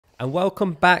and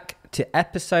welcome back to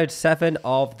episode 7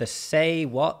 of the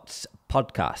SAYWATTS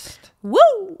Podcast.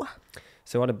 Woo!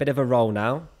 So on a bit of a roll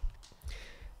now.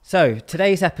 So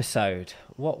today's episode,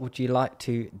 what would you like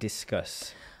to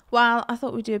discuss? Well, I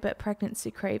thought we'd do a bit of pregnancy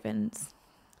cravings.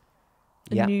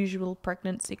 Yeah. Unusual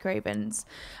pregnancy cravings.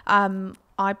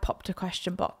 I popped a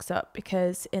question box up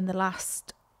because in the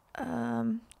last...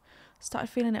 started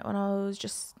feeling it when I was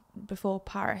just before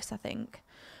Paris, I think.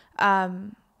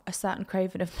 A certain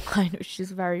craving of mine, which is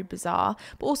very bizarre,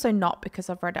 but also not, because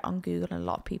I've read it on Google and a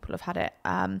lot of people have had it.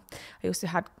 I also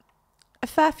had a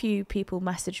fair few people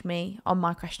message me on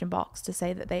my question box to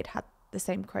say that they'd had the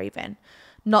same craving.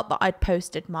 Not that I'd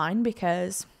posted mine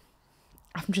because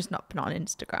I've just not been on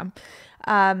Instagram.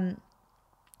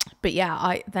 But yeah,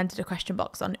 I then did a question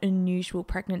box on unusual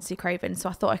pregnancy cravings. So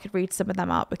I thought I could read some of them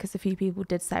out because a few people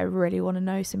did say I really want to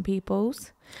know some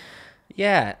people's.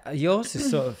 Yeah, yours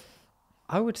is sort of,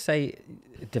 I would say,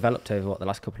 developed over the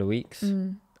last couple of weeks.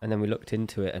 And then we looked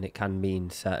into it and it can mean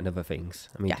certain other things.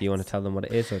 I mean, Yes. Do you want to tell them what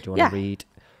it is, or do you want to read?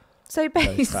 So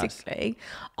basically,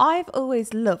 I've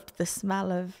always loved the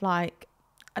smell of, like,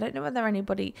 I don't know whether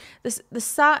anybody, there's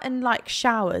certain like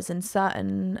showers and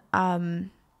certain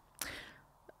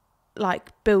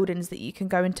like buildings that you can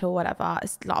go into or whatever,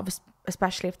 it's like,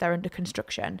 especially if they're under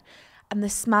construction, and the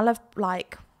smell of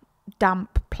like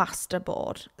damp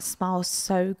plasterboard smells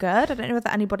so good. I don't know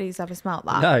whether anybody's ever smelled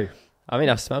that. No, I mean,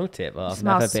 I've smelt it, but I've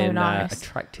never been nice.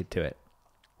 attracted to it.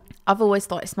 I've always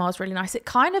thought it smells really nice. It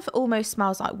kind of almost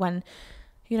smells like when,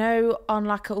 you know, on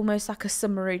like almost like a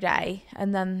summery day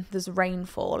and then there's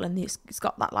rainfall and it's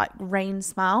got that like rain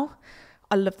smell.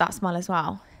 I love that smell as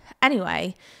well.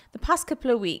 Anyway, the past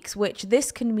couple of weeks, which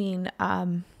this can mean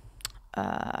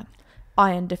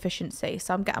iron deficiency.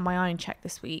 So I'm getting my iron checked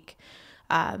this week.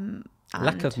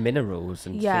 Lack of minerals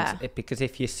and things. Because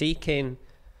if you're seeking...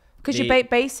 Because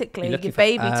basically, your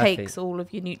baby takes all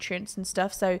of your nutrients and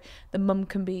stuff. So the mum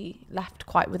can be left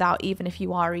quite without, even if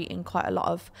you are eating quite a lot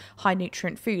of high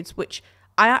nutrient foods, which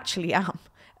I actually am.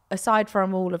 Aside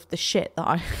from all of the shit that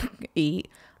I eat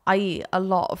a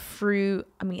lot of fruit.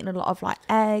 I'm eating a lot of like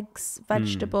eggs,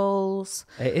 vegetables.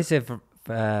 It is a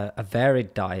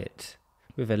varied diet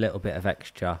with a little bit of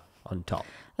extra on top.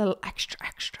 A little extra.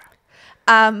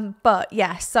 But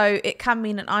yeah, so it can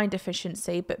mean an iron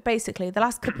deficiency. But basically, the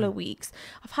last couple of weeks,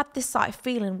 I've had this like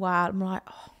feeling where I'm like,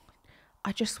 oh,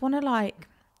 I just want to I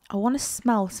want to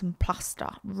smell some plaster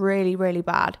really, really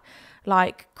bad.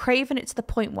 Like craving it to the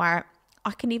point where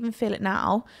I can even feel it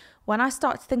now. When I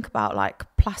start to think about like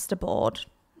plasterboard,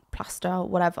 plaster,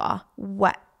 whatever,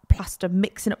 wet plaster,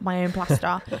 mixing up my own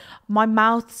plaster, my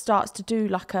mouth starts to do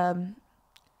like a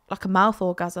mouth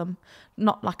orgasm,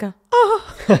 not like a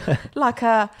like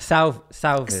a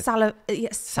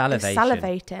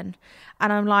salivating.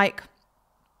 And I'm like,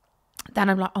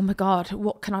 oh my God,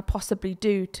 what can I possibly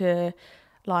do to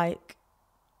like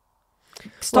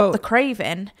stop the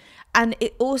craving? And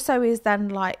it also is then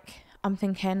like, I'm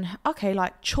thinking, okay,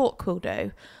 like chalk will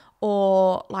do,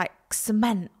 or like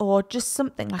cement, or just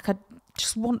something like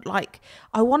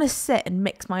I want to sit and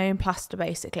mix my own plaster.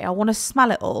 Basically, I want to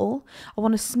smell it all. I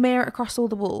want to smear it across all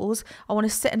the walls. I want to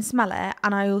sit and smell it,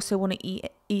 and I also want to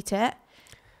eat it.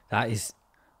 That's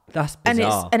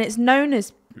bizarre. And it's known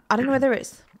as, I don't know whether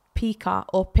it's pica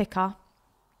or pica,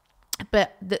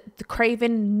 but the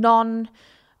craving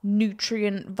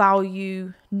non-nutrient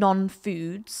value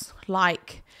non-foods,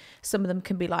 like some of them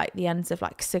can be like the ends of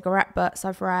like cigarette butts,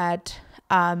 I've read.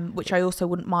 Which I also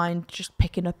wouldn't mind just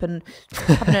picking up and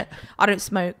having it. I don't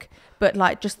smoke, but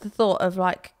like just the thought of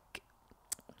like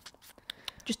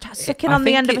just sucking on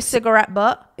the end of a cigarette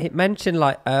butt. It mentioned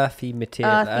like earthy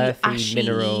material, earthy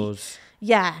minerals.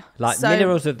 Yeah. Like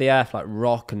minerals of the earth, like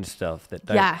rock and stuff that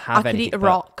don't have anything. I could eat a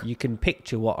rock. You can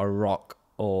picture what a rock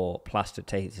or plaster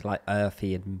tastes like,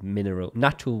 earthy and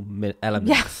natural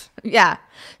elements. Yeah.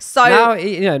 So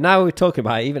now we're talking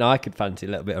about it, even I could fancy a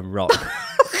little bit of rock.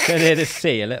 Near the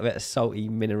sea, a little bit of salty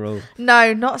mineral.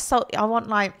 No, not salty. I want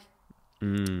like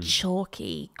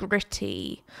chalky,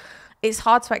 gritty. It's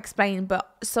hard to explain,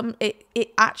 but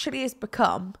it actually has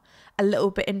become a little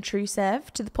bit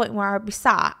intrusive to the point where I'll be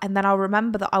sat and then I'll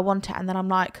remember that I want it, and then I'm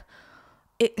like,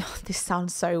 this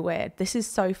sounds so weird. This is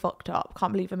so fucked up.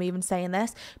 Can't believe I'm even saying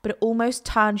this, but it almost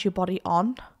turns your body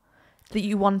on. That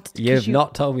you want. You've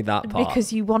not told me that part.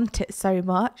 Because you want it so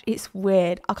much. It's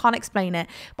weird. I can't explain it.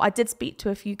 But I did speak to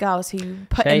a few girls who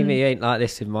put in... Jamie ain't like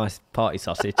this in my party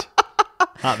sausage.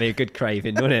 That'd be a good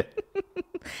craving, wouldn't it?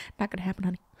 Not gonna happen,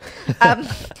 honey.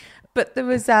 But there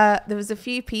was a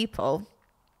few people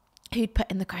who'd put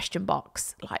in the question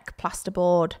box like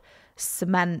plasterboard,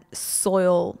 cement,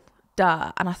 soil,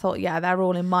 dirt. And I thought, yeah, they're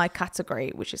all in my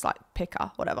category, which is like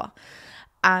picker, whatever.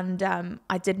 And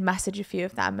I did message a few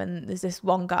of them, and there's this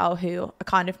one girl who I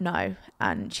kind of know,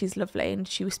 and she's lovely, and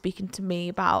she was speaking to me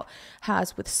about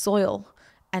hers with soil,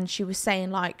 and she was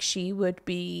saying like she would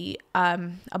be I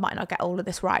might not get all of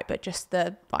this right, but just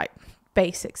the like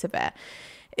basics of it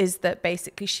is that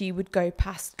basically she would go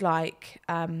past like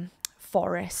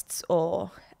forests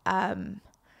or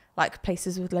like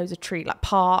places with loads of trees, like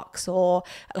parks, or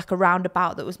like a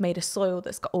roundabout that was made of soil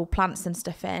that's got all plants and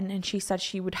stuff in. And she said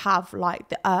she would have like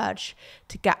the urge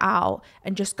to get out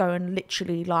and just go and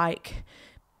literally like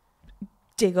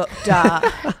dig up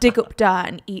dirt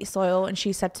and eat soil. And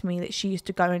she said to me that she used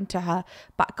to go into her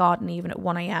back garden even at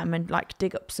 1 a.m. and like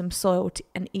dig up some soil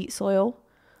and eat soil.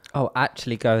 Oh,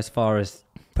 actually go as far as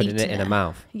putting it in her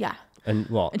mouth? Yeah. And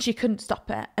what? And she couldn't stop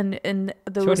it. And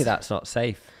there Surely that's not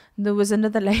safe. There was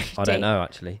another lady. I don't know,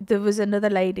 actually. There was another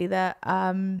lady that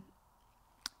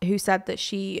who said that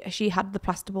she had the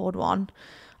plasterboard one.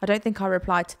 I don't think I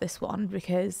replied to this one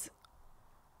because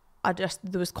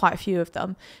there was quite a few of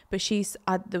them. But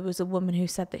there was a woman who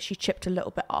said that she chipped a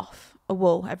little bit off a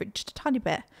wool, just a tiny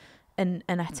bit, and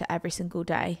ate it every single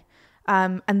day.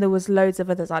 And there was loads of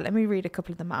others. Like, let me read a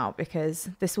couple of them out because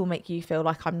this will make you feel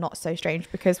like I'm not so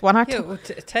strange. Because when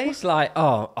it tastes like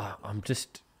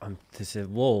there's a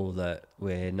wall that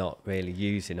we're not really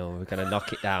using, or we're going to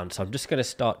knock it down, so I'm just going to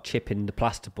start chipping the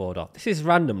plasterboard off. This is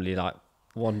randomly like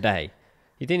one day.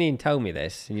 You didn't even tell me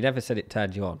this, and you never said it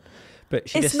turned you on.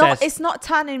 But it's not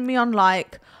turning me on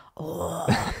like, oh,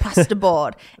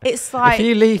 plasterboard. It's like, if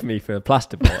you leave me for a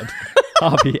plasterboard,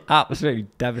 I'll be absolutely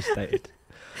devastated.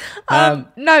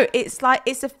 No, it's like,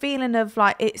 it's a feeling of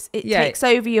like it takes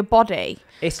over your body.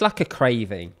 It's like a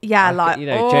craving. Yeah, like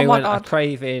oh my God, a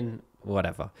craving.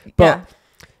 Whatever. But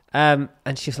and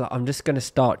she's like, I'm just going to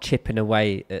start chipping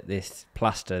away at this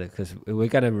plaster because we're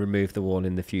going to remove the wall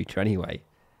in the future anyway.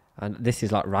 And this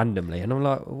is like randomly, and I'm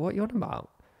like, what are you on about?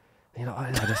 And you're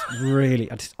like,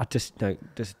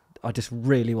 I just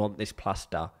really want this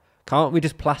plaster. Can't we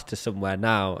just plaster somewhere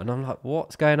now? And I'm like,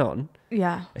 what's going on?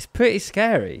 Yeah, it's pretty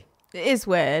scary. It is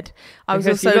weird. I was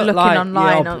also looking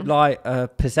online,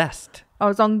 possessed. I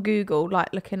was on Google,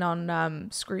 like looking on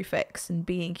Screwfix and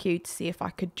B&Q to see if I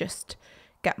could just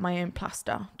get my own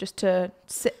plaster, just to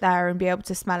sit there and be able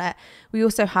to smell it. We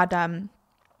also had a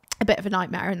bit of a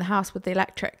nightmare in the house with the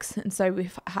electrics, and so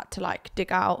we've had to like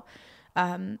dig out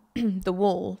the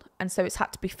wall, and so it's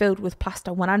had to be filled with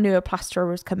plaster. When I knew a plasterer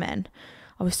was coming,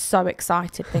 I was so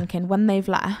excited, thinking when they've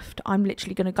left, I'm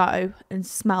literally going to go and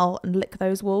smell and lick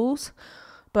those walls.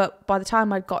 But by the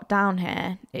time I got down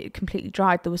here, it completely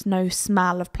dried. There was no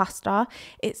smell of plaster.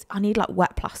 I need like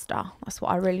wet plaster. That's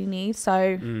what I really need.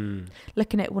 So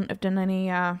looking at it wouldn't have done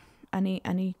it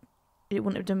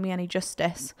wouldn't have done me any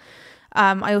justice.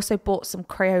 I also bought some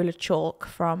Crayola chalk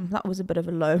that was a bit of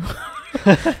a low,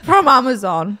 from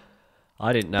Amazon.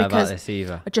 I didn't know about this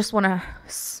either. I just want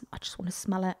to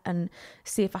smell it and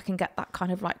see if I can get that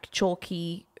kind of like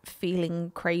chalky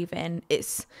feeling craving.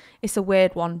 It's a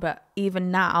weird one, but even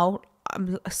now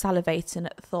I'm salivating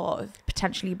at the thought of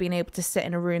potentially being able to sit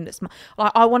in a room that's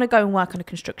like, I want to go and work on a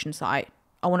construction site.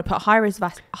 I want to put high-vis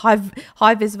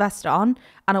vest on,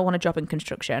 and I want a job in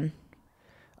construction.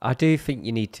 I do think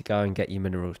you need to go and get your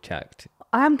minerals checked.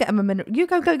 I am getting my mineral. You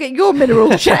go get your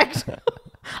minerals checked.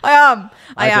 I am.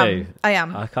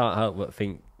 I can't help but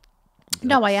think.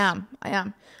 No, I am.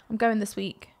 I'm going this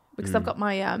week because I've got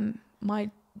my my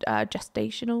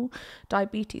gestational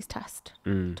diabetes test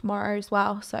tomorrow as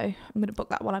well. So I'm going to book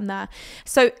that while I'm there.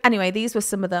 So anyway, these were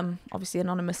some of them, obviously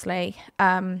anonymously.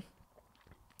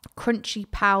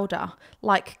 Crunchy powder,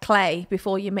 like clay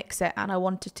before you mix it, and I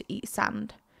wanted to eat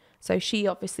sand. So she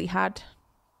obviously had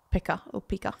pica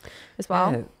as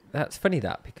well. Yeah, that's funny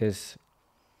because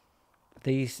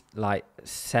these like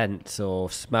scents or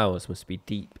smells must be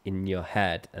deep in your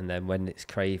head, and then when it's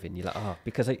craving, you're like, oh,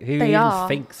 because who even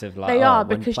thinks of like,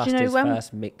 when plaster's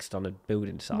first mixed on a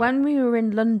building site? When we were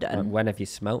in London, like, when have you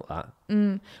smelt that?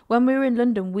 When we were in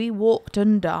London, we walked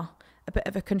under a bit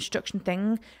of a construction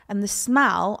thing, and the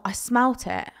smell, I smelt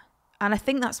it, and I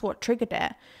think that's what triggered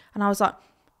it. And I was like,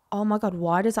 oh my God,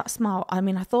 why does that smell? I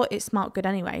mean, I thought it smelled good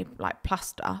anyway, like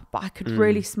plaster, but I could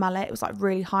really smell it. It was like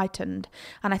really heightened.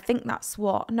 And I think that's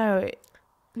what, that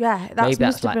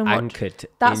must have been anchored.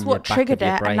 That's what triggered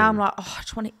it. And now I'm like, oh, I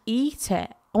just want to eat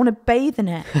it. I want to bathe in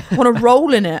it. I want to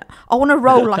roll in it. I want to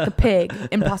roll like a pig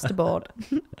in plasterboard.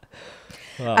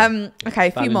 Okay,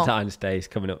 a few more. Valentine's Day is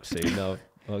coming up soon. No,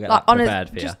 we'll get that prepared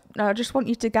for you. No, I just want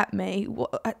you to get me,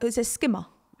 is it skimmer?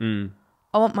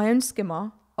 I want my own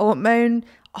skimmer. I want my own,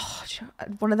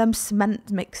 one of them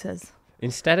cement mixers.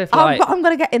 Instead of like I'm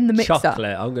going to get in the mixer.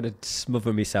 chocolate, I'm going to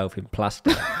smother myself in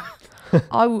plastic.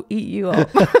 I will eat you up.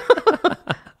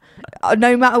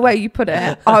 No matter where you put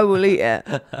it, I will eat it.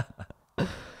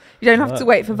 You don't have to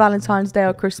wait for Valentine's Day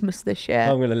or Christmas this year.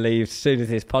 I'm going to leave as soon as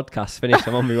this podcast's finished.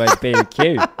 I'm on my way to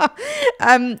B&Q.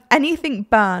 Anything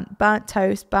burnt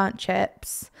toast, burnt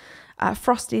chips,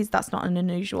 Frosties, that's not an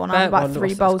unusual one. I'm about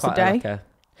 3 bowls a day.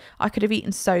 I could have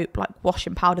eaten soap, like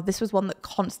washing powder. This was one that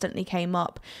constantly came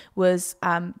up, was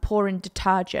pouring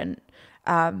detergent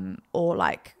or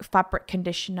like fabric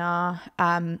conditioner.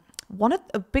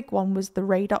 A big one was the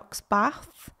Radox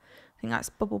bath. I think that's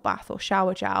bubble bath or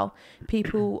shower gel.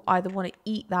 People either want to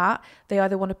eat that, they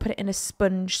either want to put it in a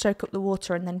sponge, soak up the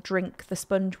water, and then drink the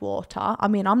sponge water. I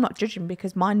mean, I'm not judging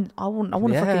because mine, I want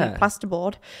to fucking eat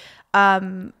plasterboard.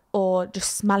 Or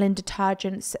just smelling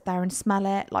detergent, sit there and smell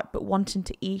it, like, but wanting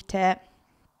to eat it.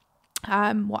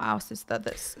 What else is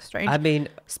that's strange? I mean,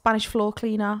 Spanish floor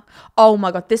cleaner. Oh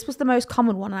my god, this was the most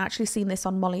common one. I actually seen this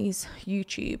on Molly's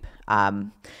YouTube.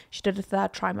 She did a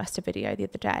 3rd trimester video the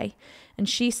other day, and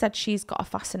she said she's got a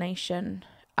fascination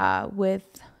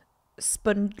with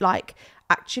sponge, like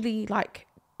actually like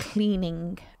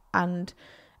cleaning and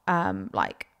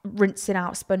like rinsing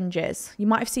out sponges. You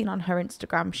might have seen on her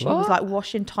Instagram, she was like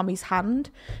washing Tommy's hand.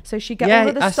 So she get all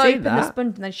of the soap and the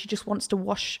sponge, and then she just wants to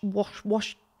wash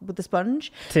with the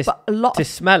sponge. But a lot to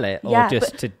smell it, or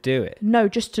just to do it? No,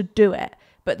 just to do it.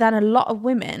 But then a lot of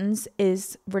women's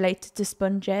is related to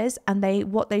sponges, and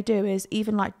what they do is,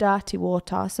 even like dirty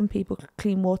water, some people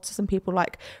clean water, some people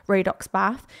like Radox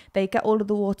bath, they get all of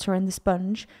the water in the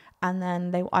sponge, and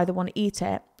then they either want to eat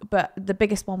it. But the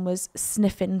biggest one was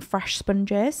sniffing fresh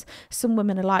sponges. Some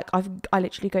women are like, I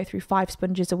literally go through 5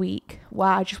 sponges a week where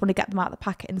I just want to get them out of the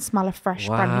packet and smell a fresh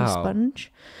brand new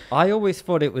sponge. I always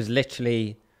thought it was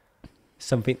literally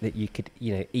something that you could,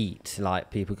 eat. Like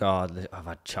people go,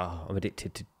 I'm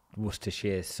addicted to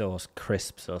Worcestershire sauce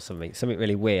crisps or something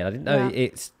really weird. I didn't know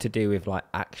it's to do with like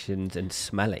actions and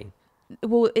smelling.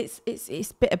 Well, it's a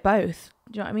bit of both.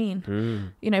 Do you know what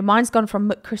I mean? Mine's gone from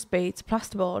McCrispy to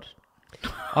plasterboard.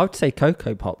 I would say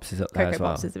Cocoa Pops is up there as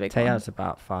well. Pops is a big Tay one. has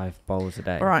about 5 bowls a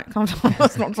day. All right, calm down.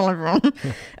 Let's not tell everyone.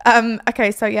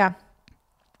 Okay, so yeah,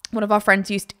 one of our friends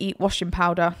used to eat washing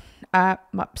powder.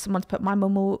 Someone's put, my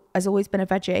mum has always been a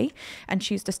veggie, and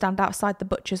she used to stand outside the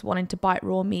butcher's wanting to bite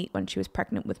raw meat when she was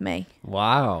pregnant with me.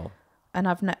 Wow. And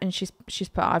she's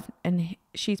put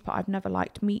I've never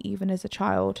liked meat even as a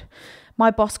child.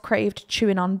 My boss craved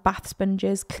chewing on bath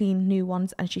sponges, clean new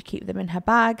ones, and she'd keep them in her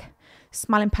bag.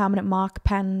 Smelling permanent marker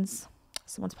pens.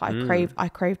 Someone's put I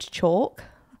craved chalk.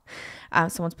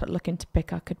 Someone's put looking to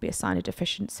picker could be a sign of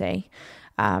deficiency.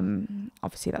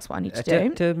 Obviously that's what I need to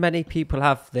do. Do many people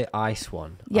have the ice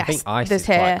one? Yes, I think ice is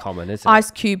quite common, isn't it?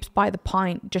 Ice cubes by the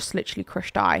pint, just literally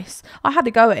crushed ice. I had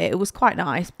to go at it. It was quite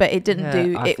nice, but it didn't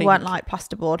weren't like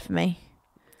plasterboard for me.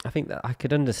 I think that I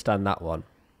could understand that one.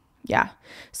 Yeah.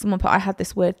 Someone put, I had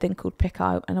this weird thing called pick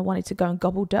out, and I wanted to go and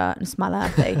gobble dirt and smell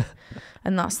earthy.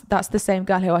 And that's the same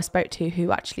girl who I spoke to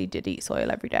who actually did eat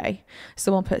soil every day.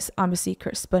 Someone puts, I'm a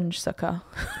secret sponge sucker.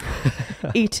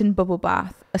 Eating bubble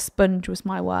bath. A sponge was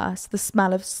my worst. The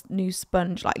smell of new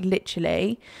sponge, like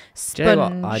literally sponge. Do you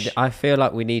know what? I feel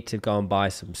like we need to go and buy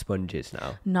some sponges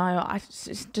now. No,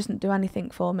 it doesn't do anything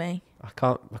for me. I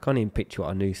can't even picture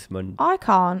what a new sponge. I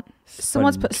can't.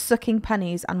 Someone's put sucking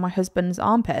pennies and my husband's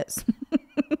armpits.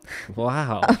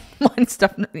 Wow. Mine's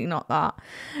definitely not that.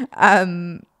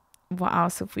 What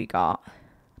else have we got?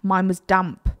 Mine was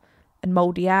damp and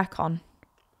mouldy aircon.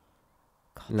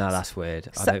 No, that's weird.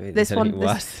 I So don't think there's anything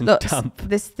worse than damp.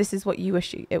 This is what you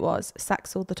wish it was.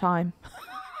 Sex all the time.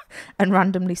 And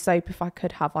randomly soap if I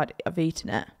could have. I've eaten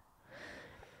it.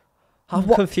 I'm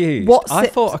confused. I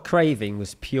thought a craving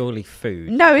was purely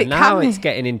food. No, now it's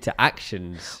getting into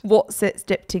actions. What's it's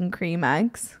dipped in cream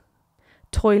eggs?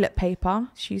 Toilet paper.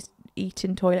 She's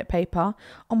eating toilet paper.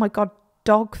 Oh my God,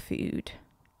 dog food.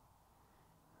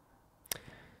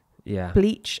 Yeah.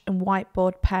 Bleach and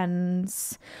whiteboard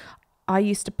pens. I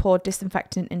used to pour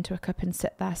disinfectant into a cup and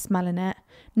sit there smelling it.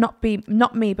 Not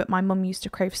me, but my mum used to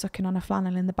crave sucking on a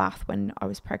flannel in the bath when I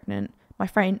was pregnant. My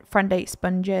friend ate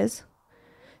sponges.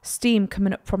 Steam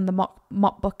coming up from the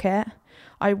mop bucket.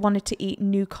 I wanted to eat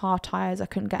new car tyres. I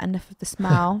couldn't get enough of the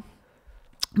smell.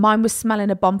 Mine was smelling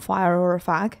a bonfire or a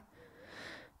fag.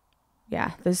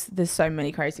 Yeah, there's so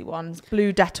many crazy ones.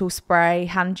 Blue Dettol spray,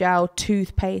 hand gel,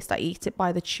 toothpaste. I eat it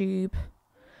by the tube.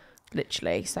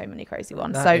 Literally, so many crazy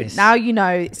ones. Now you know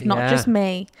it's not just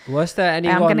me. Was there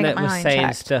anyone that was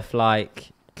saying stuff like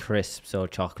crisps or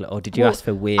chocolate, or did you ask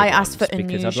for weird ones? I asked for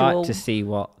unusual. Because I'd like to see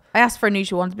what... I asked for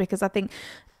unusual ones because I think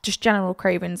just general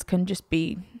cravings can just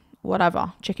be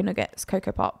whatever, chicken nuggets,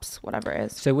 Cocoa Pops, whatever it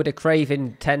is. So would a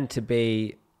craving tend to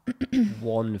be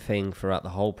one thing throughout the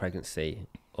whole pregnancy,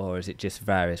 or is it just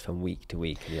varies from week to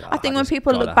week? And I think when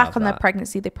people look back on their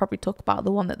pregnancy, they probably talk about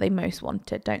the one that they most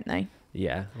wanted, don't they?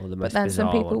 Yeah, or the most But then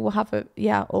some people will have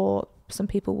or some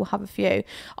people will have a few.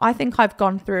 I think I've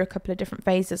gone through a couple of different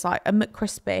phases. Like a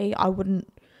McCrispy, I wouldn't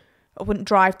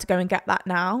drive to go and get that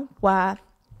now, where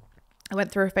I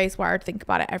went through a phase where I'd think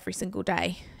about it every single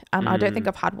day. And I don't think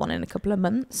I've had one in a couple of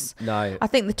months. No. I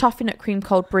think the toffee nut cream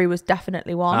cold brew was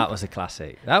definitely one. That was a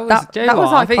classic. That was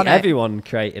I think everyone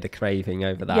created a craving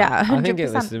over that. Yeah, 100%. I think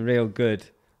it was a real good.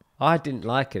 I didn't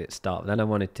like it at start, but then I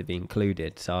wanted to be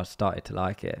included, so I started to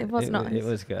like it. It was nice. It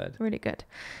was good. Really good.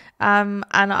 And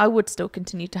I would still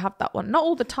continue to have that one. Not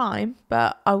all the time,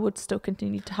 but I would still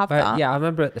continue to have that. Yeah, I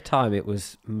remember at the time it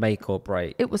was make or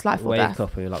break. It was life or death. Wake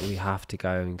up and you're like, we have to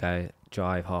go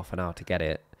drive half an hour to get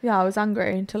it. Yeah, I was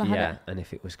angry until I had it. Yeah, and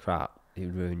if it was crap, it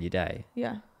would ruin your day.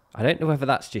 Yeah. I don't know whether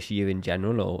that's just you in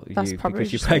general or That's you probably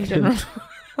because you're pregnant.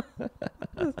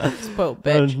 Spoiled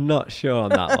bitch. I'm not sure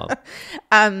on that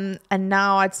one. And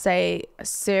now I'd say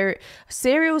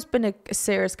cereal's been a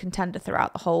serious contender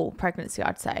throughout the whole pregnancy,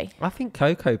 I'd say. I think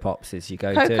Cocoa Pops is your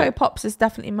go-to. Cocoa Pops is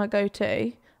definitely my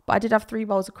go-to, but I did have 3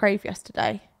 bowls of Crave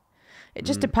yesterday. It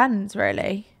just depends,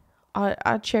 really. I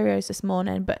had Cheerios this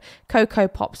morning, but Cocoa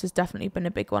Pops has definitely been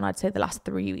a big one, I'd say, the last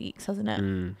 3 weeks, hasn't it?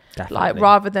 Definitely. Like,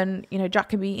 rather than, Jack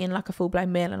can be eating like a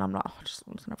full-blown meal, and I'm like, I just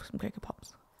want to have some Cocoa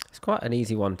Pops. It's quite an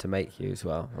easy one to make you as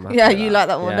well. Yeah, you like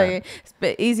that one, don't you? It's a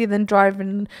bit easier than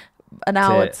driving an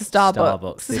hour to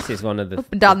Starbucks. This is one of the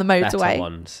up and down the motorway better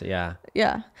ones. Yeah.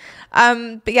 Yeah.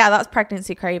 But yeah, that's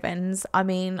pregnancy cravings. I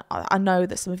mean, I know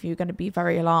that some of you are going to be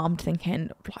very alarmed,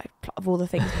 thinking like of all the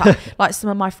things. Like some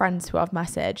of my friends who I've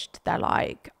messaged, they're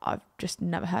like, I've just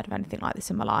never heard of anything like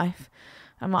this in my life.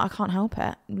 I'm like, I can't help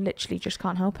it. Literally, just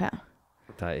can't help it.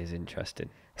 That is interesting.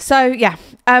 So yeah.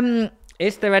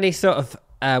 Is there any sort of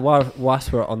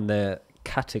whilst we're on the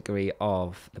category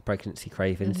of the pregnancy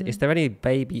cravings, is there any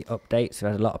baby updates?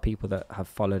 There's a lot of people that have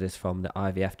followed us from the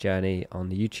IVF journey on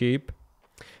the YouTube.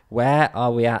 Where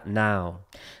are we at now?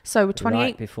 So we're 28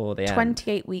 right before the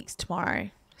 28 end. weeks tomorrow.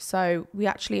 So we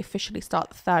actually officially start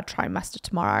the 3rd trimester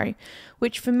tomorrow,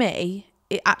 which for me,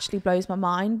 it actually blows my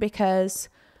mind because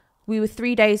we were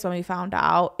 3 days when we found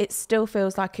out. It still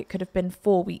feels like it could have been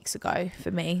 4 weeks ago for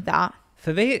me, that.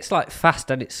 For me, it's like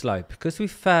fast and it's slow. Because we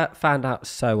found out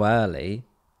so early,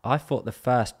 I thought the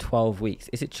first 12 weeks,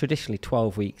 is it traditionally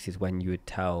 12 weeks is when you would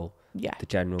tell the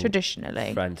general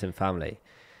traditionally friends and family?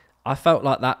 I felt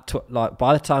like that, like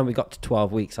by the time we got to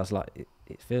 12 weeks, I was like,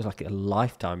 it feels like a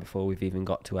lifetime before we've even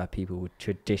got to where people would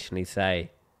traditionally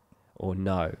say or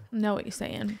know. Know what you're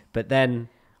saying. But then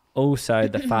also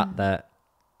the fact that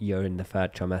you're in the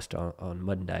 3rd trimester on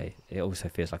Monday, it also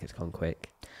feels like it's gone quick.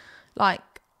 Like,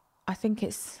 I think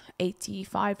it's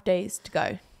 85 days to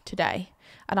go today.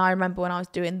 And I remember when I was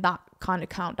doing that kind of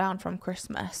countdown from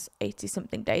Christmas, 80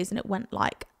 something days, and it went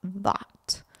like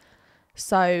that.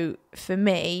 So for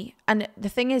me, and the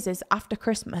thing is after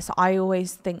Christmas, I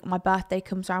always think my birthday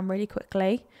comes around really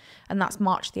quickly, and that's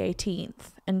March the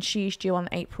 18th, and she's due on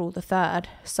April the 3rd.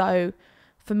 So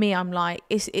for me, I'm like,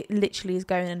 it literally is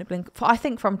going in a blink. I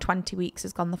think from 20 weeks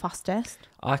has gone the fastest.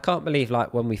 I can't believe,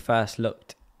 like, when we first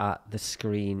looked at the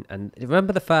screen, and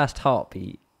remember the first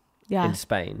heartbeat in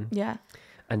Spain? Yeah.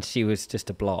 And she was just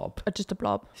a blob. Just a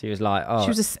blob. She was like, she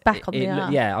was a speck on the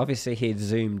earth. Yeah, obviously he'd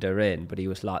zoomed her in, but he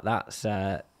was like, that's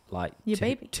like your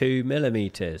baby. 2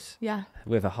 millimeters. Yeah.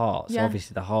 With a heart. So yeah.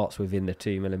 Obviously the heart's within the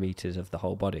 2 millimeters of the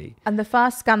whole body. And the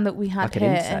first scan that we had like here.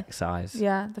 Like an insect size.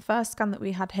 Yeah. The first scan that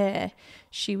we had here,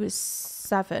 she was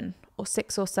 7 or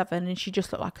 6 or 7, and she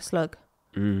just looked like a slug.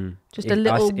 Just a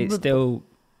little. It still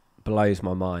blows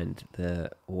my mind the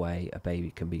way a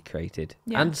baby can be created.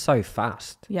 Yeah. And so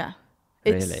fast. Yeah.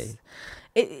 Really.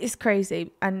 It's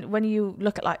crazy. And when you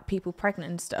look at like people pregnant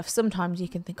and stuff, sometimes you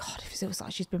can think, God, if it was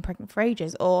like she's been pregnant for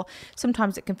ages, or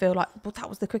sometimes it can feel like, well, that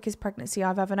was the quickest pregnancy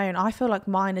I've ever known. I feel like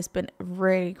mine has been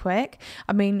really quick.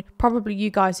 I mean, probably you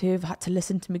guys who have had to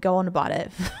listen to me go on about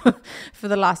it for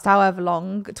the last however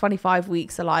long, 25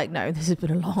 weeks are like, no, this has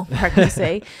been a long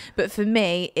pregnancy. But for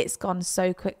me, it's gone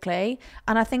so quickly.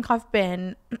 And I think I've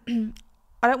been,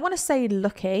 I don't want to say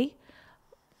lucky,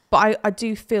 but I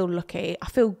do feel lucky. I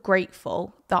feel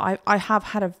grateful that I have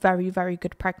had a very, very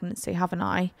good pregnancy, haven't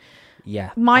I?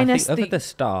 Yeah. Minus I think the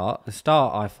start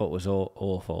I thought was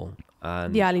awful.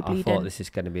 And the early bleeding. I thought this is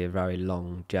going to be a very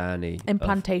long journey.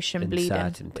 Implantation of bleeding.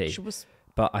 Uncertainty. Which was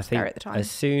but I think at the time. as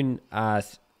soon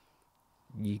as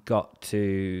you got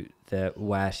to the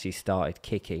where she started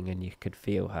kicking and you could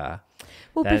feel her.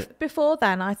 Well, before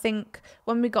then, I think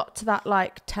when we got to that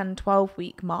like 10, 12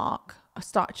 week mark, I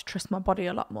started to trust my body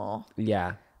a lot more.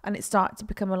 Yeah. And it started to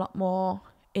become a lot more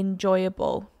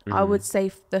enjoyable. I would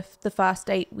say the first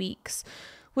 8 weeks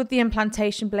with the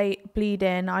implantation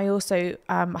bleeding. I also,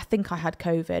 I think I had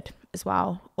COVID as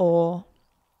well, or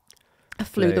a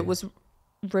flu that was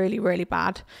really, really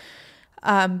bad.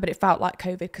 But it felt like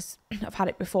COVID because I've had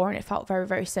it before and it felt very,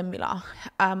 very similar.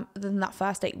 Other than that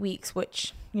first 8 weeks,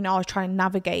 which, you know, I was trying to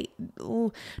navigate,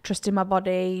 trusting my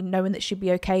body, knowing that she'd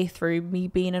be okay through me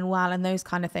being unwell and those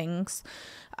kind of things.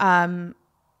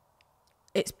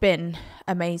 It's been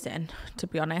amazing, to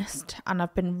be honest. And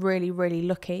I've been really, really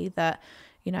lucky that,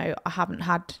 you know, I haven't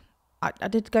had... I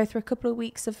did go through a couple of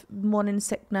weeks of morning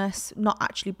sickness, not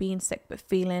actually being sick, but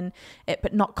feeling it,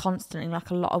 but not constantly.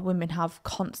 Like a lot of women have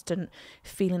constant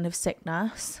feeling of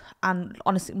sickness. And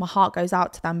honestly, my heart goes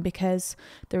out to them because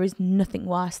there is nothing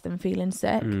worse than feeling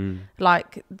sick.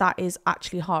 Like that is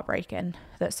actually heartbreaking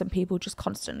that some people just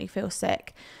constantly feel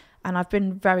sick. And I've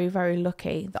been very, very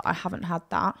lucky that I haven't had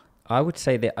that. I would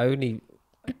say the only...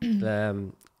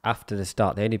 after the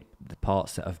start, the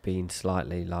parts that have been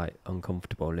slightly like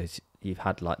uncomfortable is you've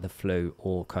had like the flu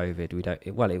or COVID.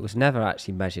 It was never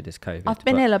actually measured as COVID. I've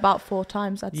been ill about 4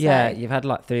 times, I'd say. Yeah, you've had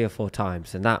like 3 or 4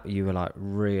 times, and that you were like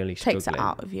really struggling. Takes it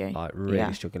out of you. Like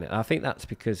really struggling. And I think that's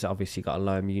because obviously you've got a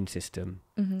low immune system.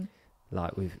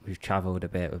 Like we've travelled a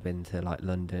bit. We've been to like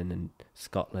London and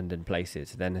Scotland and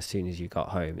places. Then as soon as you got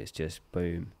home, it's just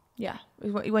boom. Yeah,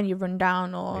 when you run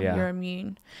down or you're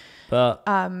immune. But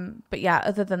yeah,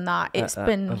 other than that, it's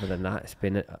been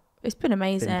amazing. It's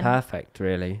been perfect,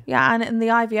 really. Yeah, and in the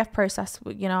IVF process,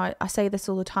 you know, I say this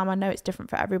all the time. I know it's different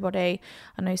for everybody.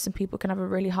 I know some people can have a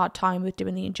really hard time with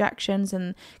doing the injections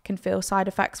and can feel side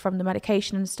effects from the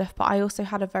medication and stuff. But I also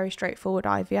had a very straightforward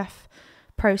IVF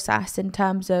process in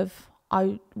terms of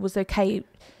I was okay.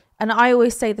 And I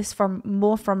always say this from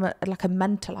a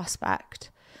mental aspect.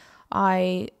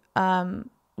 I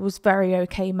was very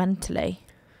okay mentally.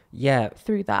 Yeah.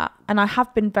 Through that. And I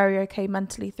have been very okay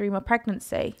mentally through my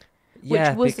pregnancy.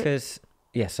 Yeah, which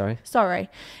sorry.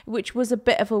 Which was a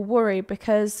bit of a worry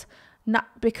because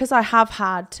I have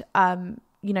had,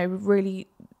 you know, really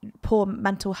poor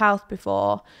mental health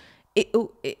before.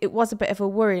 It was a bit of a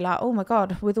worry, like, oh my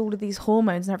God, with all of these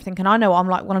hormones and everything. And I know I'm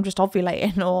like, when I'm just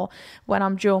ovulating or when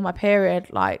I'm during my period,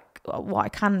 like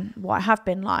what I have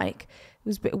been like, I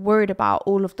was a bit worried about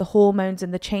all of the hormones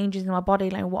and the changes in my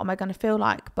body, like what am I going to feel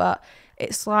like? But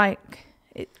it's like,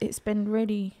 it's been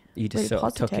really, you just really sort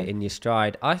positive. of took it in your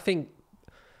stride. I think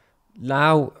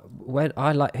now when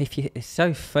it's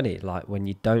so funny, like when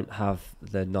you don't have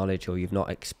the knowledge or you've not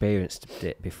experienced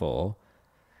it before,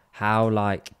 how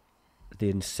like the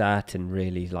uncertain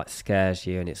really like scares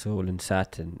you, and it's all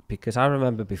uncertain. Because I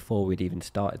remember before we'd even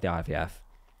started the IVF,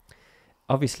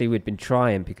 obviously we'd been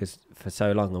trying because for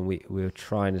so long, and we were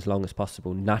trying as long as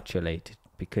possible naturally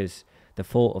because the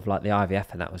thought of like the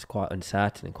IVF and that was quite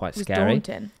uncertain and quite scary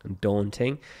and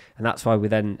daunting. And that's why we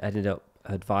then ended up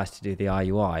advised to do the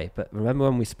IUI. But remember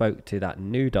when we spoke to that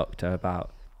new doctor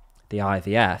about the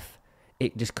IVF,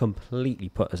 it just completely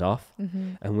put us off.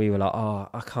 And we were like, oh,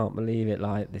 I can't believe it,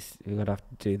 like this, we're gonna have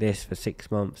to do this for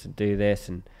 6 months and do this,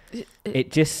 and it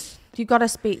just... You got to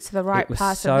speak to the right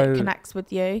person that connects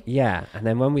with you. Yeah, and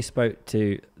then when we spoke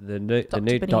to the new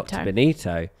Dr.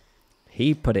 Benito,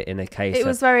 he put it in a case. It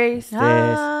was very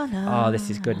this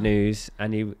is good news,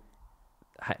 and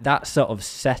that sort of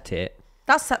set it.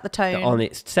 That set the tone.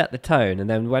 It set the tone, and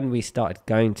then when we started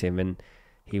going to him, and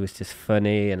he was just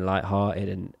funny and lighthearted,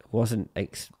 and wasn't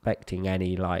expecting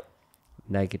any like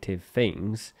negative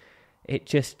things.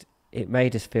 It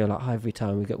made us feel like every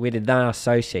time we're now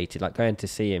associated, like going to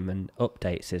see him and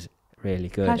updates is really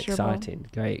good, exciting,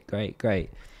 great.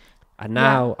 And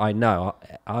now I know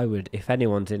I would, if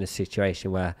anyone's in a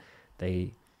situation where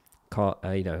they can't,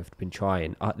 have been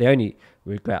trying, the only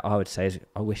regret I would say is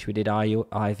I wish we did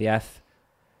IVF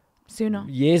sooner,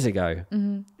 years ago.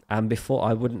 And before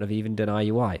I wouldn't have even done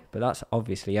IUI, but that's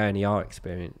obviously only our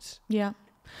experience. Yeah.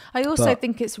 I also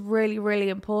think it's really, really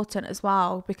important as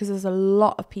well, because there's a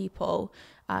lot of people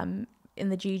in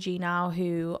the GG now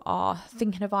who are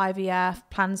thinking of IVF,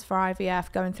 plans for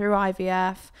IVF, going through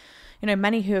IVF. You know,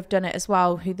 many who have done it as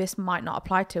well, who this might not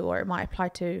apply to, or it might apply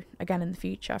to again in the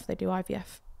future if they do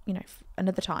IVF, you know,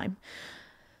 another time.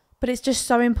 But it's just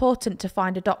so important to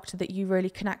find a doctor that you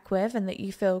really connect with and that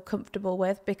you feel comfortable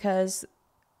with, because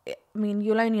I mean,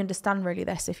 you'll only understand really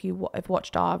this if you have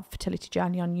watched our fertility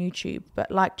journey on YouTube.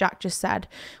 But like Jack just said,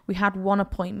 we had one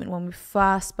appointment when we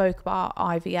first spoke about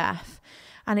IVF,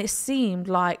 and it seemed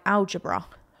like algebra.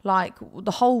 Like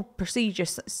the whole procedure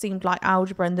seemed like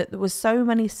algebra, and that there was so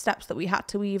many steps that we had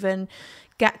to even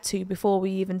get to before we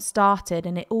even started,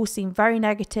 and it all seemed very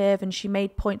negative. And she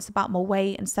made points about my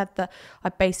weight and said that I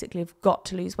basically have got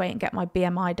to lose weight and get my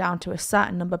BMI down to a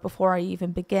certain number before I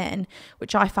even begin,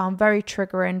 which I found very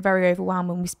triggering, very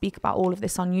overwhelming. We speak about all of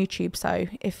this on YouTube, so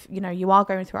if you are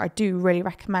going through it, I do really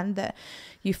recommend that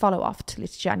you follow our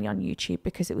fertility journey on YouTube,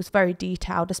 because it was very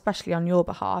detailed, especially on your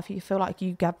behalf. You feel like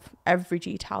you gave every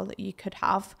detail that you could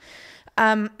have.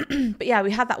 But yeah,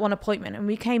 we had that one appointment and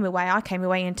I came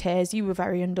away in tears. You were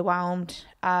very underwhelmed,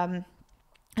 and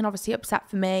obviously upset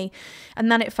for me.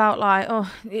 And then it felt like,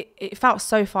 it felt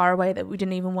so far away that we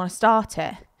didn't even want to start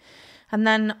it. And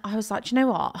then I was like, you know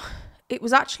what? It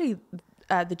was actually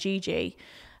the GG.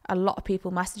 A lot of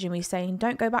people messaging me saying,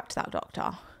 don't go back to that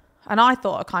doctor. And I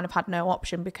thought I kind of had no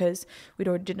option because we'd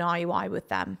already done IUI with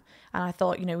them. And I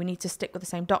thought, we need to stick with the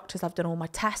same doctors. I've done all my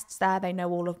tests there. They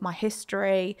know all of my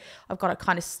history. I've got to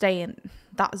kind of stay in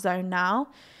that zone now.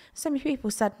 So many people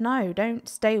said, no, don't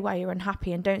stay where you're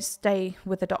unhappy, and don't stay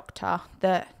with a doctor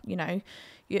that, you're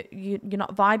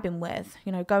not vibing with.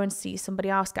 Go and see somebody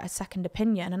else, get a second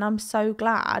opinion. And I'm so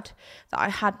glad that I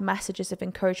had messages of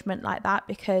encouragement like that,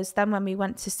 because then when we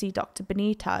went to see Dr.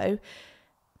 Benito,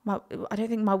 I don't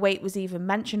think my weight was even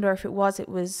mentioned, or if it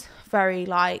was very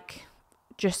like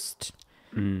just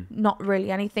not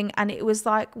really anything. And it was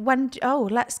like,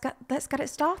 let's get it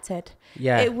started.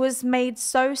 Yeah, it was made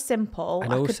so simple.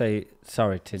 And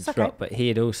sorry to interrupt, okay, but he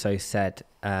had also said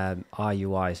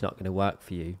IUI is not going to work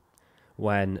for you,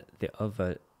 when the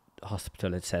other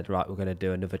hospital had said, right, we're going to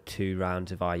do another 2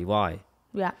 rounds of IUI.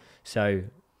 Yeah. So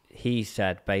he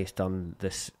said, based on the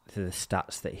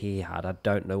stats that he had, I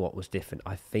don't know what was different.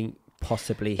 I think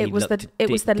possibly he looked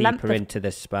deeper into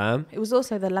the sperm. It was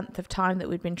also the length of time that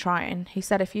we'd been trying. He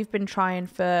said, if you've been trying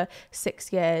for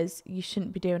 6 years, you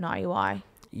shouldn't be doing IUI.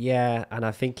 Yeah, and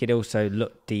I think it also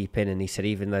looked deep in, and he said,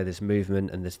 even though there's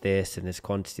movement and there's this and there's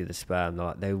quantity of the sperm,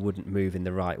 like they wouldn't move in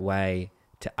the right way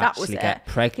to actually get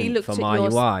pregnant from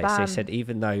IUI. So he said,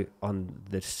 even though on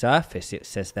the surface it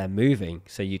says they're moving,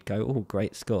 so you'd go, oh,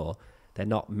 great score, they're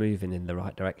not moving in the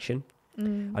right direction.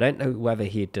 I don't know whether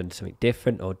he had done something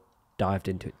different or dived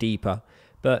into it deeper,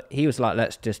 but he was like,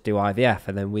 let's just do IVF.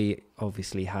 And then we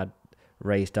obviously had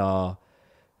raised our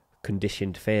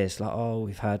conditioned fears, like, oh,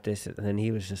 we've heard this, and then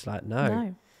he was just like,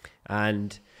 no.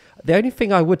 And the only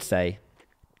thing I would say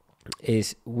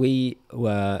is we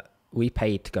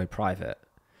paid to go private.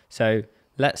 So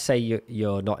let's say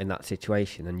you're not in that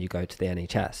situation and you go to the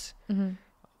NHS.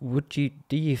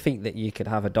 Do you think that you could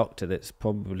have a doctor that's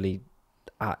probably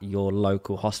at your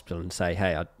local hospital and say,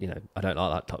 hey, I don't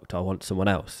like that doctor, I want someone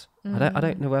else? I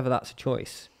don't know whether that's a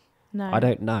choice. No, I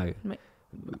don't know.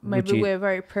 Maybe we're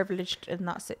very privileged in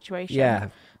that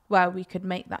situation, where we could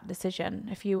make that decision.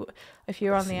 If you're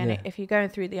going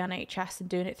through the NHS and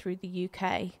doing it through the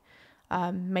UK,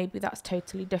 maybe that's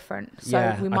totally different.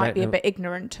 So we might be a bit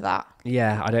ignorant to that.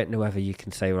 Yeah, I don't know whether you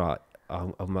can say, right,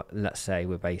 let's say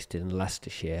we're based in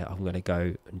Leicestershire, I'm going to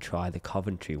go and try the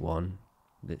Coventry one.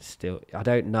 That's still, I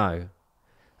don't know.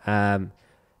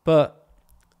 But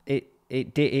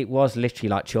it was literally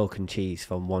like chalk and cheese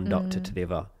from one doctor to the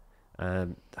other.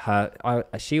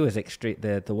 She was extreme.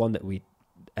 The one that we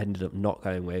ended up not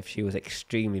going with, she was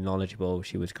extremely knowledgeable.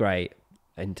 She was great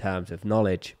in terms of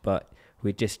knowledge, but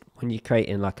when you're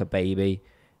creating like a baby,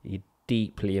 you're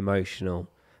deeply emotional.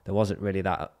 There wasn't really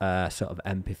that sort of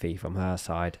empathy from her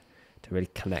side to really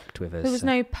connect with us. There was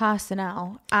no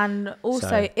personnel. And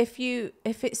also, if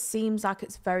it seems like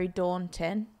it's very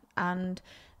daunting and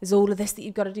there's all of this that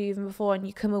you've got to do even before, and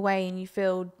you come away and you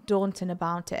feel daunting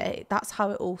about it, that's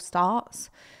how it all starts.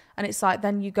 And it's like,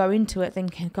 then you go into it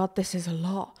thinking, God, this is a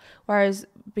lot. Whereas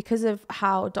because of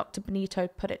how Dr. Benito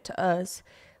put it to us,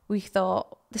 we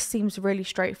thought, this seems really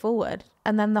straightforward.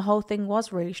 And then the whole thing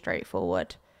was really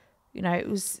straightforward. It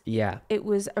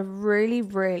was a really,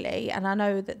 really, and I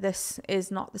know that this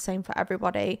is not the same for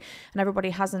everybody, and everybody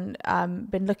hasn't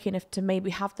been lucky enough to maybe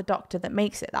have the doctor that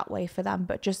makes it that way for them.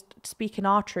 But just speaking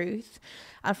our truth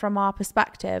and from our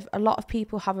perspective, a lot of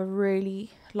people have a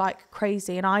really like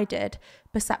crazy, and I did,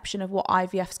 perception of what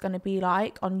IVF is going to be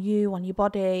like on you, on your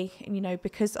body, and, you know,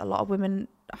 because a lot of women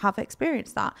have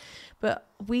experienced that. But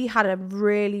we had a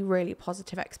really, really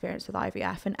positive experience with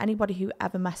IVF, and anybody who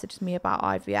ever messages me about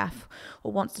IVF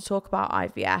or wants to talk about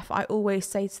IVF, I always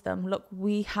say to them, look,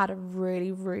 we had a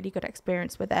really, really good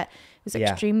experience with it. It was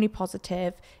extremely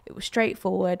positive. It was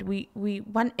straightforward. We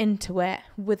went into it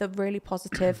with a really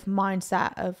positive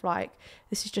mindset of like,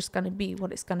 this is just going to be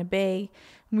what it's going to be.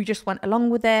 And we just went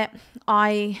along with it.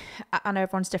 I know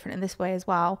everyone's different in this way as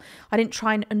well. I didn't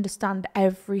try and understand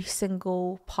every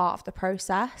single part of the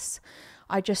process.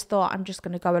 I just thought, I'm just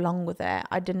going to go along with it.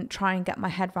 I didn't try and get my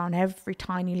head around every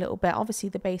tiny little bit. Obviously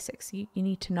the basics you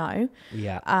need to know.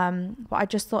 Yeah. But I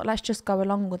just thought, let's just go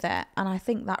along with it. And I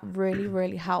think that really,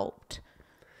 really helped.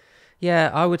 Yeah,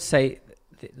 I would say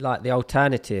like the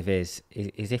alternative is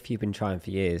if you've been trying for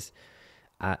years,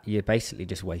 you're basically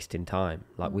just wasting time.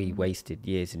 Like we wasted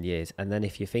years and years. And then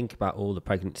if you think about all the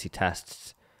pregnancy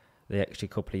tests, the extra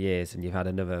couple of years, and you've had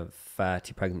another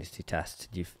 30 pregnancy tests,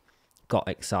 you've got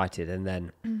excited and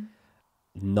then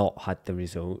not had the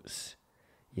results,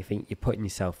 you think you're putting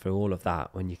yourself through all of that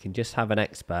when you can just have an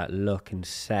expert look and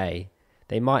say,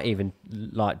 they might even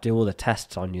like do all the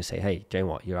tests on you and say, hey, do you know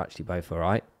what, you're actually both all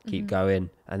right, keep going,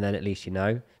 and then at least you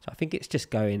know. So I think it's just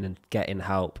going and getting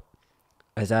help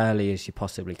as early as you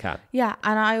possibly can. Yeah,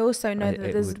 and I also know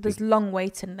that there's long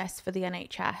waiting lists for the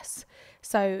NHS,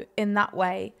 so in that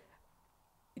way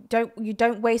you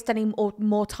don't waste any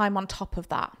more time on top of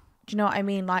that. Do you know what I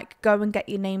mean? Like, go and get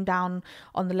your name down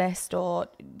on the list, or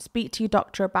speak to your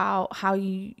doctor about how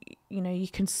you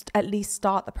can at least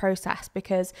start the process.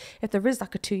 Because if there is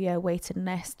like a 2-year waiting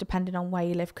list, depending on where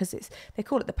you live, because they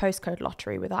call it the postcode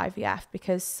lottery with IVF,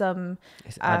 because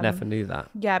I never knew that.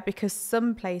 Yeah, because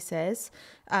some places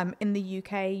in the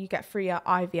UK you get free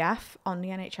IVF on the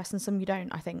NHS and some you don't,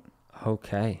 I think.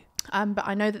 Okay. But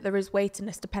I know that there is waiting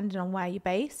lists depending on where you're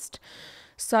based.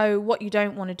 So what you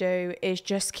don't want to do is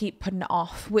just keep putting it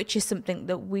off, which is something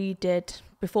that we did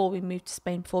before we moved to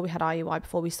Spain, before we had IUI,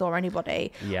 before we saw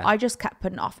anybody. Yeah. I just kept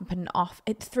putting it off.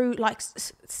 It through like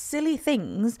silly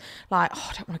things like, oh,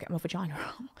 I don't want to get my vagina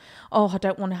wrong. Oh, I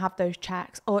don't want to have those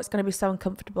checks. Oh, it's going to be so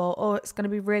uncomfortable. Oh, it's going to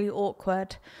be really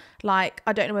awkward. Like,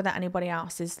 I don't know whether anybody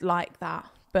else is like that.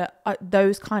 But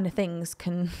those kind of things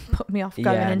can put me off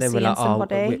going and seeing like,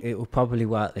 somebody. It will probably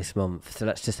work this month, so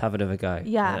let's just have another go.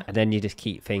 Yeah. And then you just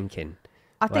keep thinking.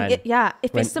 I think,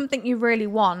 if it's something you really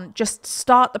want, just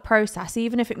start the process,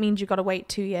 even if it means you've got to wait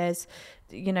 2 years,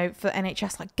 you know, for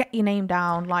NHS. Like, get your name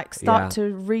down, like, start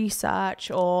to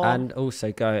research, or... And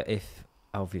also go, if,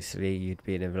 obviously, you'd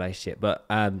be in a relationship, but...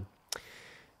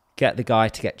 get the guy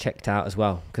to get checked out as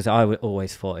well, because I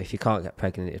always thought if you can't get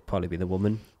pregnant, it'd probably be the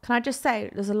woman. Can I just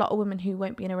say, there's a lot of women who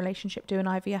won't be in a relationship doing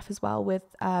IVF as well with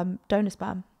donor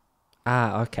sperm.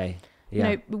 Okay. Yeah. You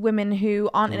know, women who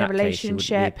aren't in a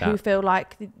relationship, who feel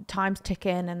like the time's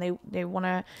ticking and they want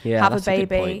to have a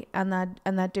baby, and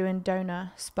they're doing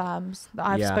donor sperms.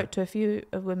 I've spoke to a few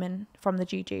of women from the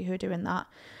GG who are doing that.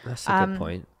 That's a good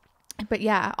point. But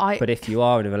yeah, But if you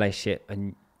are in a relationship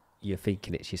and you're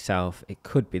thinking it's yourself, it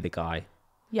could be the guy.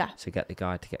 Yeah. So get the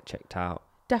guy to get checked out.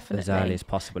 Definitely. As early as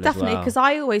possible. Definitely, because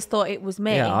I always thought it was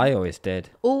me. Yeah, I always did.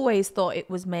 Always thought it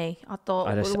was me. I thought,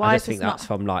 I just think that's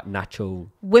from like natural...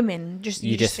 Women,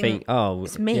 you just think, oh,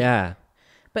 it's me. Yeah.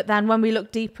 But then when we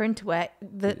look deeper into it,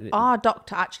 our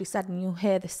doctor actually said, and you'll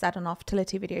hear this said on our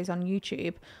fertility videos on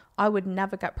YouTube, I would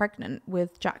never get pregnant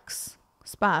with Jack's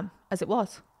sperm as it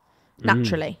was,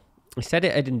 naturally. He said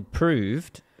it had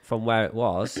improved from where it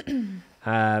was.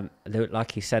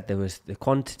 Like he said, the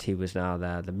quantity was now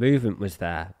there, the movement was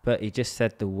there, but he just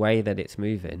said the way that it's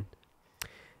moving,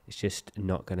 it's just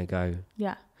not going to go.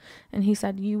 Yeah. And he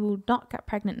said you will not get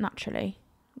pregnant naturally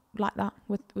like that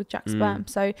with Jack's sperm.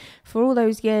 So for all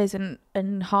those years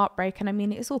and heartbreak, and I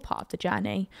mean, it's all part of the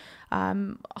journey,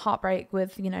 heartbreak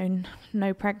with, you know,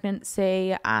 no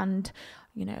pregnancy and,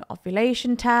 you know,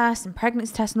 ovulation tests and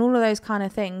pregnancy tests and all of those kind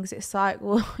of things. It's like,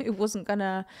 well, it wasn't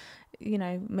gonna, you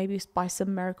know, maybe by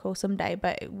some miracle someday,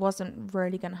 but it wasn't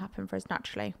really going to happen for us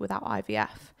naturally without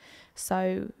IVF.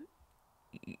 So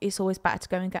it's always better to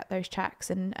go and get those checks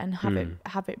and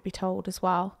have it be told as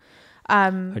well.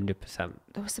 100%.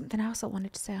 There was something else I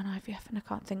wanted to say on IVF and I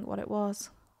can't think what it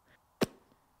was. I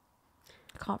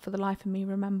can't for the life of me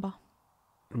remember.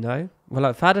 No? Well,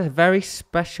 I've had a very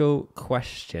special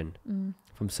question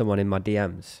from someone in my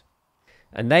DMs.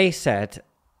 And they said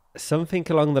something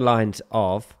along the lines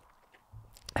of,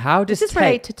 how does this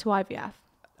related to IVF?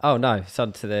 Oh, no. It's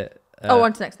on to the...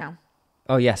 on to next now.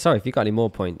 Oh yeah, sorry. If you got any more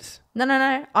points?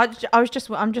 No. I'm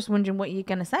just wondering what you're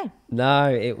gonna say.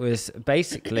 No, it was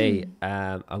basically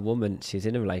a woman. She's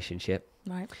in a relationship,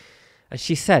 Right. and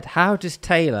she said, "How does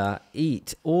Taylor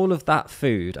eat all of that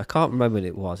food?" I can't remember when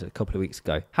it was. A couple of weeks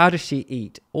ago. How does she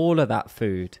eat all of that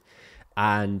food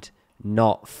and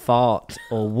not fart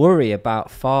or worry about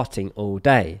farting all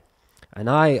day? And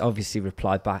I obviously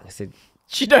replied back and said,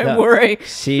 She don't worry.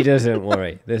 She doesn't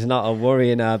worry. There's not a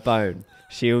worry in her bone.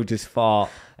 She'll just fart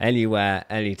anywhere,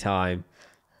 anytime.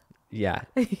 Yeah.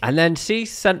 And then she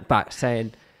sent back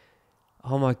saying,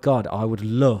 "Oh my God, I would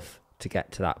love to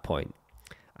get to that point."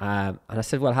 And I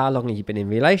said, "Well, how long have you been in a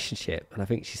relationship?" And I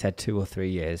think she said 2 or 3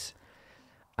 years.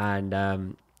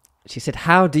 And she said,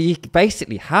 how do you get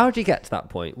to that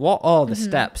point? What are the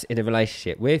steps in a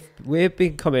relationship? We've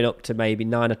been coming up to maybe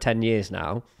 9 or 10 years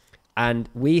now. And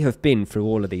we have been through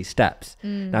all of these steps.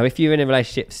 Now, if you're in a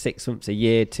relationship 6 months, a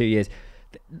year, 2 years,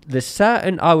 there's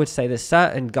certain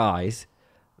guys,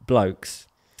 blokes,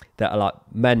 that are like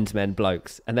men's men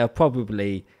blokes. And they'll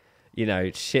probably,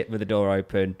 shit with the door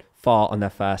open, fart on their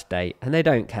first date. And they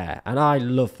don't care. And I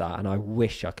love that. And I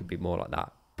wish I could be more like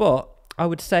that. But I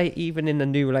would say even in a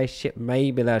new relationship,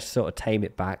 maybe they'll sort of tame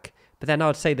it back. But then I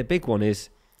would say the big one is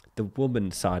the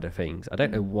woman side of things. I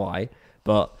don't know why,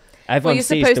 but... Everyone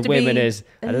sees the women as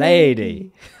a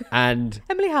lady. And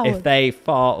if they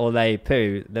fart or they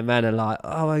poo, the men are like,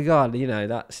 "Oh my God,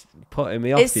 that's putting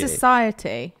me off." It's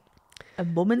society. A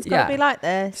woman's got to be like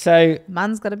this. So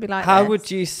man's got to be like this. How would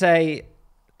you say,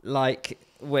 like,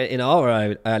 we're in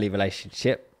our early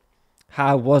relationship,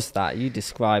 how was that? You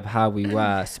describe how we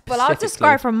were specifically. Well, I'll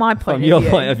describe from my point of view. From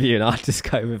your point of view, and I'll just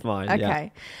go with mine.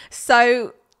 Okay. Yeah.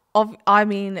 So...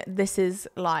 this is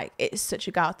like, it's such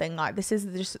a girl thing. Like, this is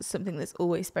just something that's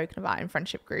always spoken about in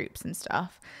friendship groups and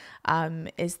stuff,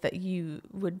 is that you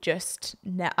would just,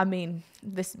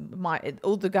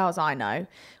 all the girls I know,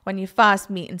 when you're first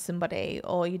meeting somebody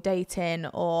or you're dating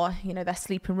or, they're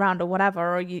sleeping around or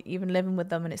whatever, or you even living with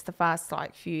them and it's the first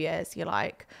like few years, you're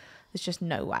like, there's just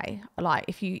no way. Like,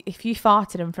 if you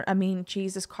farted in front,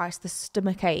 Jesus Christ, the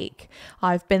stomach ache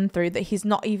I've been through that he's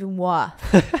not even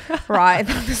worth, right?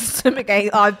 The stomach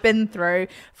ache I've been through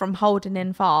from holding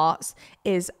in farts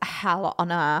is hell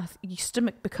on earth. Your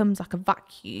stomach becomes like a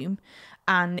vacuum,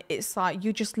 and it's like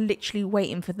you're just literally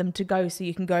waiting for them to go so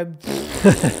you can go.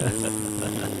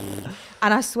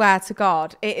 And I swear to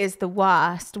God, it is the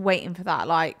worst waiting for that.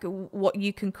 Like, what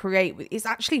you can create is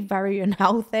actually very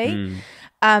unhealthy.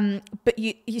 But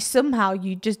you somehow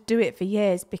you just do it for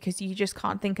years because you just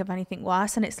can't think of anything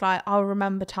worse. And it's like, I'll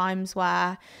remember times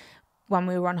when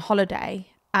we were on holiday,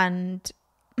 and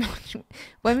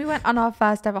when we went on our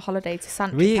first ever holiday to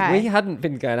Saint-Tropez, we hadn't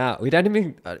been going out. We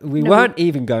weren't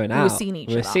even going out. We were seeing each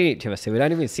other. We were seeing each other, so we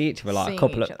don't even see each other like a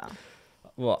couple of...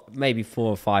 maybe 4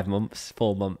 or 5 months,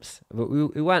 4 months. But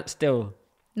we weren't still...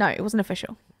 No, it wasn't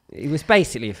official. It was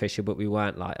basically official, but we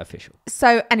weren't like official.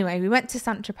 So anyway, we went to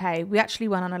Saint-Tropez. We actually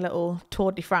went on a little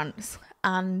Tour de France,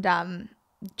 and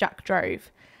Jack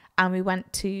drove. And we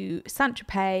went to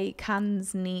Saint-Tropez,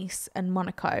 Cannes, Nice and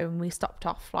Monaco. And we stopped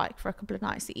off like for a couple of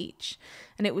nights each.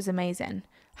 And it was amazing.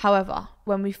 However,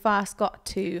 when we first got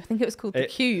to, I think it was called the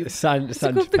Cube.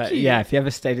 Saint-Tropez. Yeah, if you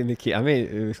ever stayed in the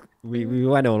Cube. We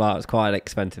went all out. It was quite an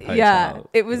expensive hotel. Yeah,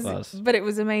 it was. But it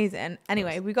was amazing.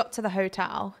 Anyway, we got to the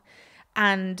hotel.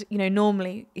 And,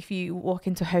 normally if you walk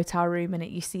into a hotel room and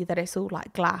you see that it's all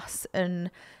like glass,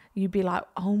 and you'd be like,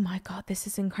 oh my God, this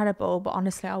is incredible. But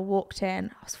honestly, I walked in,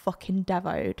 I was fucking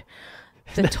devoed.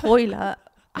 The toilet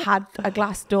had a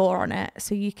glass door on it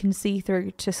so you can see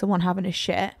through to someone having a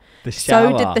shit. The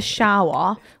shower. So did the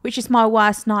shower, which is my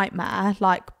worst nightmare,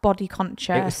 like body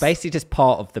conscious. It was basically just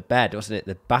part of the bed, wasn't it?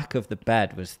 The back of the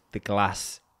bed was the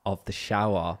glass of the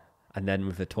shower, and then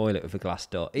with the toilet with a glass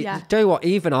door. Yeah. Do you know what?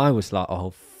 Even I was like,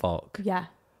 oh, fuck. Yeah.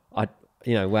 Where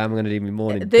am I going to do my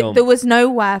morning dump? There was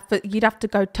nowhere you'd have to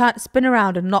go spin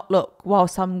around and not look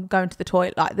whilst I'm going to the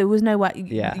toilet. Like, there was nowhere.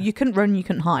 You couldn't run, you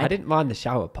couldn't hide. I didn't mind the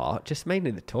shower part, just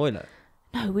mainly the toilet.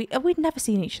 No, we'd never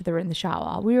seen each other in the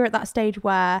shower. We were at that stage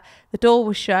where the door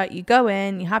was shut. You go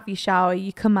in, you have your shower,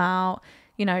 you come out.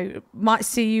 Might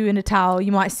see you in a towel,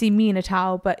 you might see me in a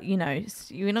towel, but you're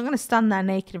not going to stand there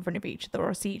naked in front of each other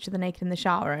or see each other naked in the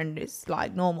shower, and it's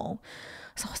like normal.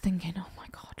 So I was thinking, oh my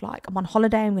God, like, I'm on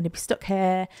holiday, I'm going to be stuck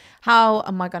here. How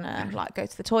am I going to like go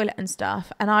to the toilet and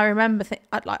stuff? And I remember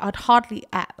I'd hardly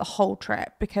ate the whole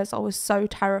trip because I was so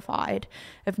terrified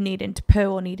of needing to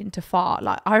poo or needing to fart.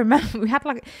 Like, I remember we had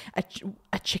like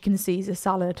a chicken Caesar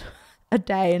salad a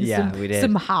day and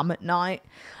some ham at night.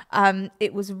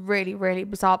 It was really, really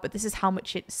bizarre, but this is how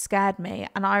much it scared me.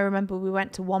 And I remember we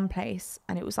went to one place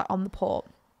and it was like on the port,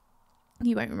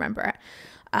 You won't remember it.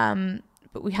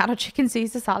 But we had a chicken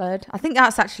Caesar salad. I think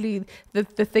that's actually the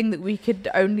thing that we could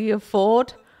only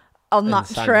afford on that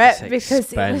trip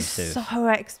because it was so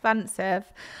expensive.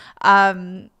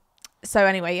 So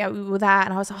anyway, yeah, we were there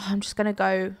and I was like, I'm just going to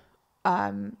go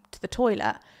to the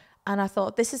toilet. And I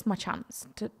thought, this is my chance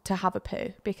to have a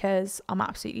poo because I'm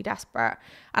absolutely desperate.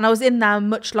 And I was in there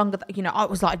much longer. I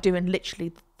was like doing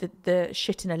literally the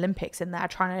shitting Olympics in there,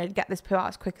 trying to get this poo out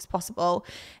as quick as possible,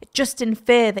 just in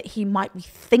fear that he might be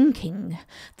thinking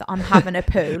that I'm having a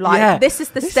poo. Like, this is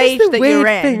the stage that you're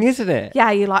in. Thing, isn't it? Yeah,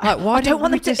 you're like why I don't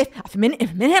want them to. If a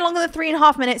minute longer than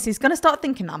 3.5 minutes, he's going to start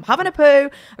thinking I'm having a poo.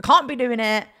 I can't be doing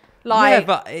it. Like,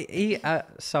 yeah,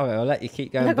 but sorry, I'll let you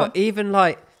keep going. But even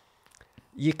like,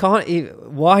 you can't even,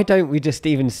 why don't we just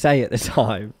even say at the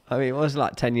time? I mean, it was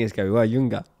like 10 years ago, we were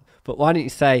younger. But why don't you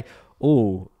say,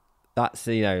 oh, that's,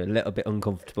 a little bit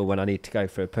uncomfortable when I need to go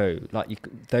for a poo. Like,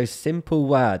 those simple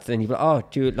words. Then you're like, oh,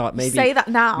 do you, like, maybe. Say that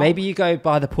now. Maybe you go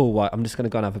by the pool, I'm just going to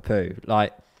go and have a poo.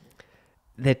 Like,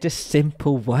 they're just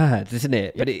simple words, isn't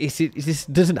it? But it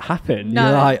just doesn't happen. No.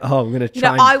 You're like, oh, I'm going to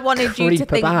try and I wanted you to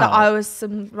think about. that I was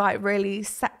some like really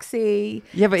sexy.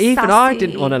 Yeah, but even sassy, I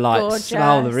didn't want to like gorgeous.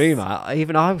 smell the room out. I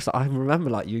remember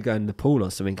like you going to the pool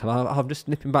or something, and I'm just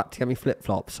nipping back to get me flip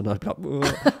flops, and I'd be like,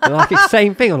 and like it's the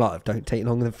same thing. I'm like, don't take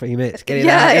longer than 3 minutes. Get it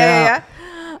out. Yeah.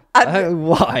 I don't know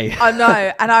why. I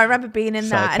know, and I remember being in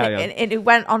there, Carry and it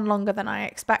went on longer than I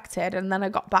expected, and then I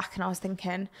got back, and I was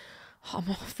thinking, I'm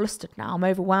all flustered now. I'm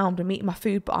overwhelmed. I'm eating my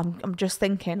food, but I'm just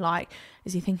thinking, like,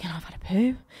 is he thinking I've had a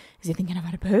poo? Is he thinking I've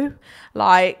had a poo?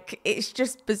 Like, it's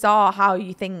just bizarre how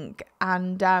you think.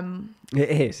 And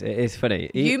it is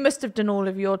funny. You must have done all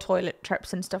of your toilet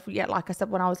trips and stuff. Yeah, like I said,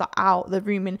 when I was like out the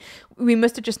room, and we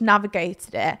must have just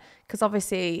navigated it because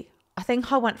obviously I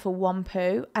think I went for one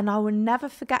poo, and I will never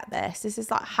forget this. This is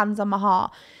like hands on my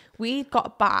heart. We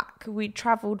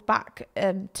travelled back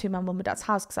to my mum and dad's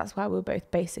house because that's where we were both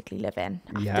basically living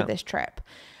after this trip.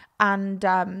 And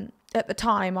at the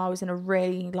time I was in a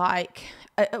really I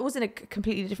was in a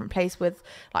completely different place with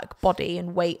like body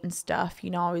and weight and stuff.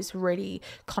 I was really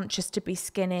conscious to be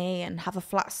skinny and have a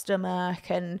flat stomach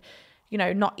and,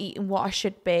 not eating what I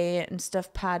should be and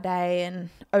stuff per day and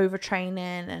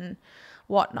overtraining and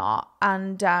whatnot.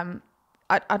 And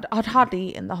I'd hardly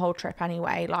eaten the whole trip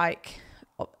anyway. Like,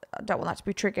 I don't want that to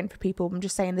be triggering for people. I'm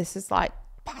just saying this is like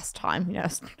past time,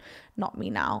 it's not me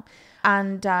now.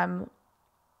 And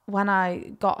when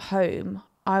I got home,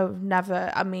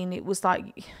 it was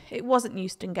like, it wasn't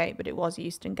Euston Gate, but it was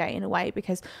Euston Gate in a way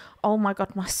because, oh my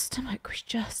God, my stomach was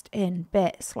just in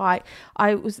bits. Like,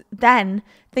 I was then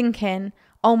thinking,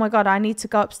 oh my God, I need to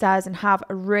go upstairs and have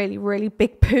a really, really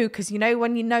big poo. Because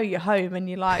when you're home and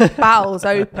you're like, bowels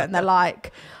open, they're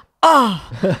like,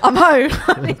 oh, I'm home.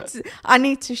 I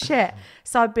need to shit.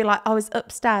 So I'd be like, I was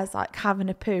upstairs, like having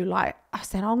a poo. Like I was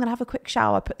saying, I'm going to have a quick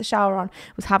shower, put the shower on,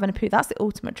 was having a poo. That's the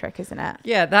ultimate trick, isn't it?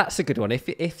 Yeah, that's a good one. If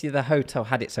the hotel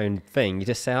had its own thing, you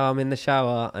just say, oh, I'm in the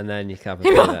shower, and then you can have a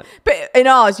poo. But in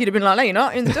ours, you'd have been like, no, you're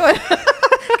not in the toilet.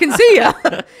 Can see you.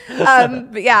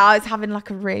 But yeah, I was having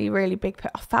like a really, really big poo.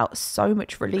 I felt so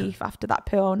much relief after that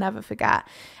poo. I'll never forget.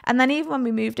 And then even when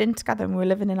we moved in together and we were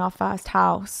living in our first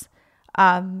house,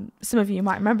 some of you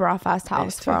might remember our first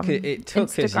house it took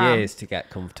Instagram. Us years to get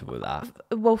comfortable with that.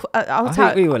 Well, I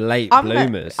think we were late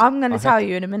bloomers. I'm going to tell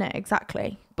you in a minute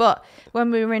exactly. But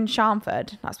when we were in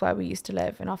Shamford, that's where we used to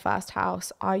live in our first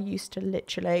house. I used to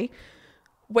literally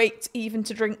wait even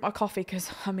to drink my coffee because,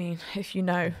 I mean, if you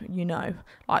know,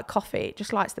 like coffee, it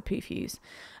just lights the poo fuse.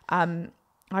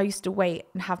 I used to wait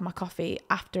and have my coffee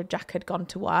after Jack had gone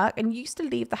to work and used to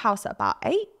leave the house at about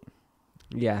 8.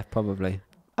 Yeah, probably.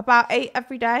 About 8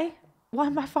 every day. Why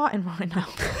am I farting right now?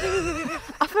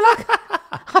 I feel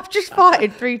like I've just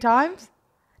farted 3 times.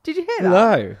 Did you hear that?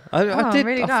 No, I did.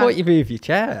 Really I thought you moved your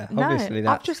chair. No, obviously,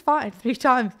 I've just farted 3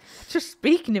 times. Just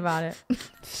speaking about it.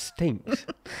 Stinks.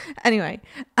 Anyway,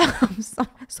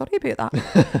 sorry about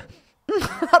that.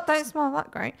 That don't smell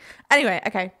that great. Anyway,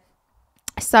 okay.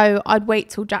 So I'd wait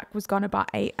till Jack was gone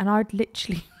about 8, and I'd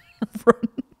literally run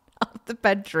out the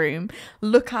bedroom,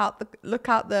 look out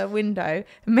the window,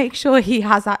 make sure he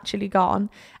has actually gone,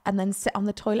 and then sit on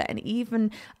the toilet. And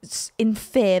even in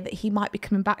fear that he might be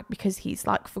coming back because he's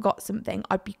like forgot something,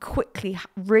 I'd be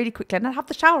really quickly, and I'd have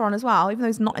the shower on as well, even though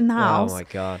he's not in the house. Oh my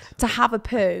God! To have a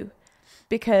poo.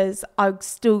 Because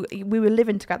we were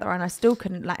living together and I still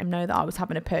couldn't let him know that I was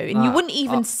having a poo. And you wouldn't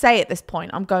even say at this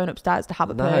point, I'm going upstairs to have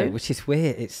a poo. No, which is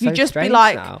weird. It's so You'd just strange be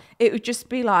like, now. It would just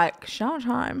be like, shower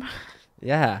time.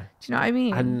 Yeah. Do you know what I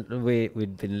mean? And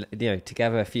we'd been,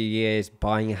 together a few years,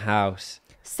 buying a house.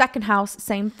 Second house,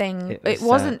 same thing. It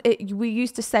wasn't. We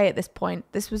used to say at this point,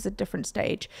 this was a different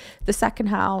stage. The second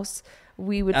house,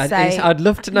 we would say. I'd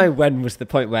love to know when was the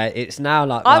point where it's now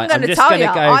like. I'm going to tell you.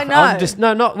 I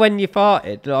know. Not when you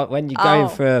farted. Like when you're going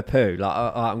for a poo.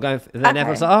 Like I'm going. Then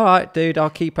everyone's like, all right, dude, I'll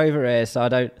keep over here so I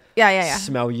don't. Yeah.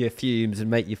 Smell your fumes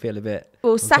and make you feel a bit.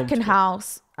 Well, second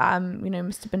house,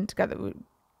 must have been together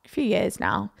a few years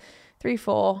now, 3,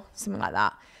 4, something like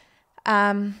that.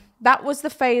 That was the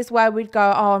phase where we'd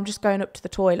go, oh, I'm just going up to the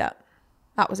toilet.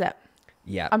 That was it.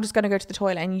 Yeah. I'm just going to go to the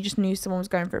toilet, and you just knew someone was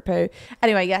going for a poo.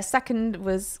 Anyway, yeah, second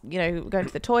was, going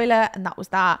to the toilet, and that was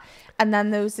that. And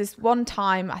then there was this one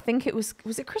time, I think was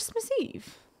it Christmas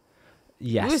Eve?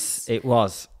 Yes, it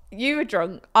was. You were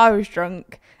drunk, I was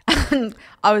drunk, and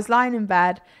I was lying in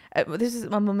bed. This is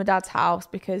at my mum and dad's house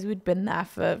because we'd been there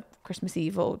for Christmas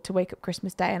Eve or to wake up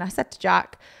Christmas Day. And I said to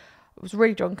Jack, I was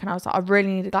really drunk, and I was like, I really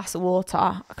need a glass of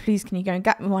water. Please, can you go and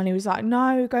get me one? He was like,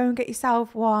 no, go and get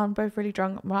yourself one. I'm both really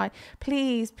drunk. I'm like,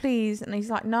 please. And he's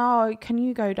like, no, can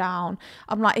you go down?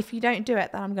 I'm like, if you don't do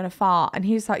it, then I'm going to fart. And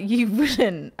he was like, you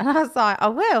wouldn't. And I was like, I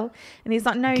will. And he's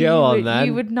like, no,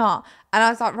 you would not. And I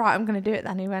was like, right, I'm going to do it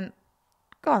then. He went,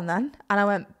 go on then. And I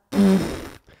went,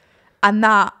 and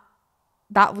that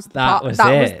was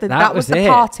the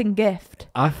parting gift.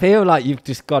 I feel like you've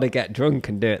just got to get drunk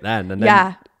and do it then. And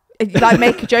then like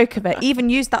make a joke of it. Even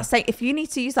use that same. If you need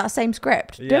to use that same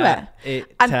script, do it.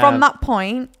 And from that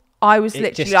point, I was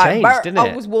literally like, changed,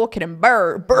 I was walking and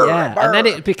burr. And then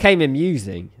it became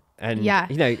amusing. And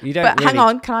you don't. But hang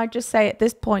on, can I just say at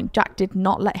this point, Jack did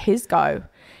not let his go.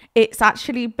 It's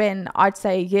actually been, I'd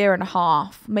say, a year and a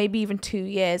half, maybe even 2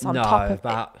 years on top of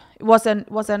it. It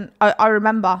wasn't. I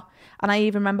remember, and I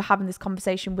even remember having this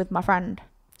conversation with my friend.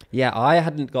 Yeah, I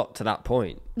hadn't got to that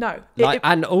point. No.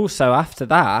 And also after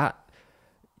that,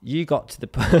 you got to the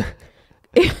point.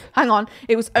 Hang on.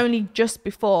 It was only just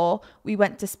before we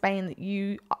went to Spain that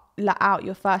you let out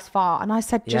your first fart. And I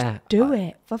said, just do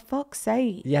it, for fuck's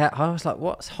sake. Yeah, I was like,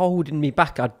 what's holding me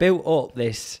back? I'd built up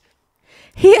this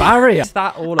barrier. What's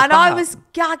that all about? And I was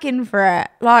gagging for it,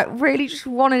 like really just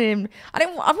wanted him.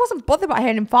 I wasn't bothered about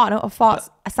hearing him fart. I know what a fart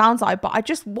sounds like, but I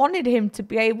just wanted him to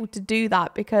be able to do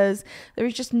that because there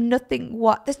is just nothing.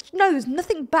 There's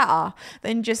nothing better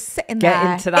than just sitting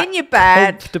there in your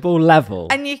bed, comfortable level,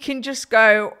 and you can just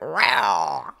go.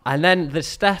 Rawr. And then the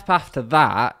step after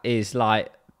that is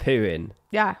like pooing.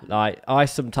 Yeah. Like I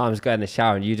sometimes go in the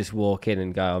shower and you just walk in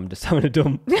and go, I'm just having a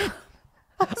dump.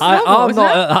 I'm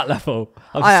not at that level.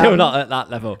 I'm still not at that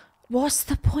level. What's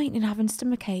the point in having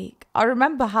stomachache? I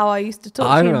remember how I used to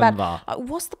talk to you in bed. Like,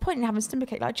 what's the point in having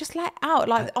stomachache? Like, just let it out.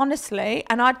 Like, honestly.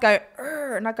 And I'd go,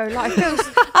 and I go, like,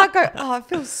 it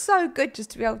feels so good just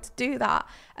to be able to do that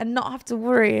and not have to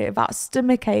worry about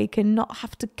stomachache and not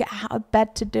have to get out of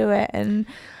bed to do it. And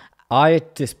I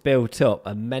had just built up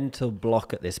a mental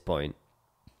block at this point.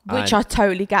 Which I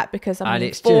totally get because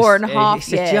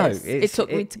 4.5 years it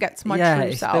took me to get to my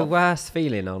true self. It's the worst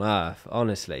feeling on earth,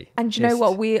 honestly. And you know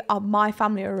what? My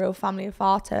family are a real family of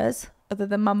farters, other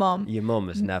than my mum. Your mum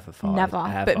has never farted. Never.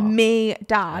 Ever. But me,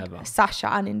 Dad,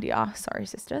 Sasha and India, sorry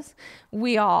sisters,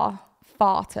 we are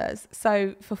farters.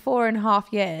 So for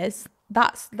 4.5 years,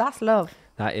 that's love.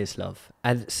 That is love.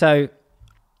 And so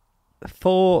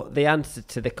for the answer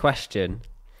to the question...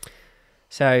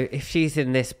 So if she's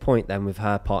in this point then with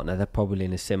her partner, they're probably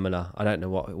in a similar, I don't know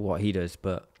what he does,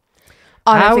 but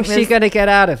how is she going to get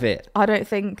out of it? I don't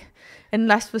think,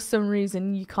 unless for some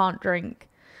reason you can't drink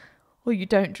or you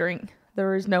don't drink,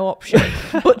 there is no option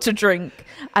but to drink.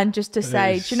 And just to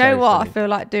say, do you know what I feel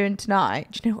like doing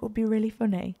tonight? Do you know what would be really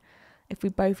funny? If we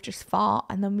both just fart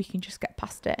and then we can just get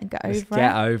past it and get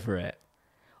over it.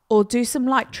 Or do some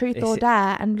like truth or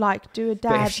dare and like do a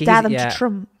dare them to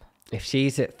Trump. If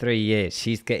she's at 3 years,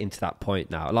 she's getting to that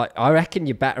point now. Like, I reckon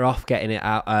you're better off getting it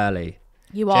out early.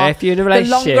 You are. If you're in a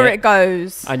relationship, the longer it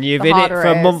goes, and you've been in it for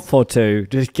a month or two,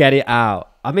 just get it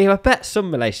out. I mean, I bet some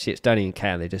relationships don't even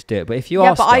care and they just do it. But if you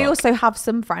are stuck, I also have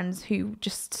some friends who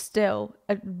just still,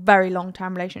 very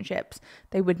long-term relationships,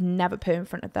 they would never poo in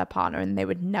front of their partner and they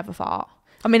would never fart.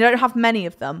 I mean, I don't have many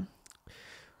of them.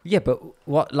 Yeah, but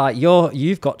what, like,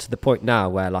 you've got to the point now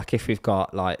where, like, if we've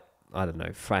got, like, I don't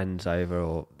know, friends over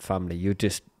or family, you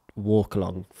just walk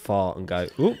along, fart and go,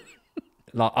 ooh.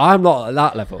 Like, I'm not at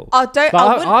that level. I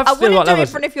wouldn't do it in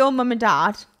front of your mum and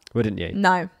dad. Wouldn't you?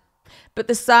 No. But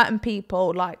there's certain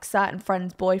people, like certain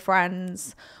friends'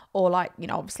 boyfriends, or like, you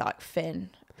know, obviously like Finn,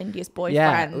 India's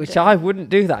boyfriend. Yeah, which I wouldn't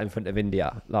do that in front of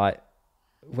India. Like,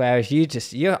 whereas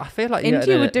I feel like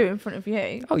India would do it in front of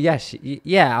you. Oh, yes.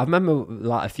 Yeah, I remember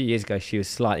like a few years ago, she was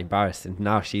slightly embarrassed and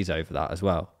now she's over that as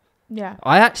well. Yeah.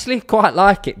 I actually quite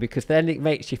like it because then it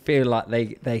makes you feel like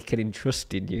they can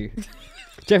entrust in you. Do you know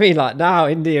what I mean? Like now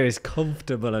India is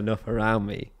comfortable enough around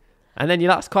me. And then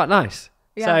that's quite nice.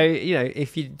 Yeah. So, you know,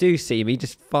 if you do see me,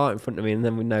 just fart in front of me and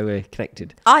then we know we're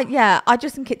connected. I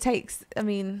just think it takes, I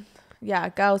mean, yeah,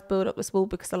 girls build up the spool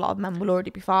because a lot of men will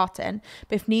already be farting.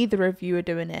 But if neither of you are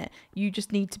doing it, you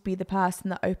just need to be the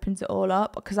person that opens it all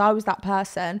up. Because I was that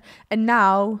person. And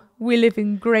now we live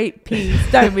in great peace,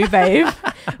 don't we, babe?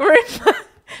 we're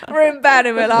in bed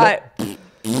and we're like...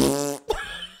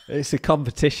 It's a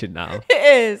competition now.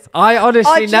 It is. I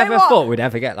honestly never thought we'd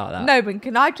ever get like that. No, but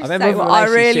can I just say what I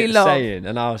really love?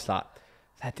 And I was like,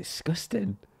 they're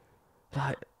disgusting.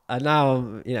 Like, and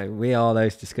now, you know, we are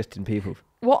those disgusting people.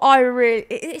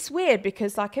 It's weird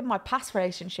because like in my past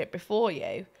relationship before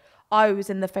you, I was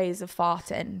in the phase of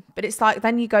farting. But it's like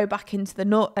then you go back into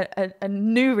a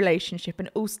new relationship and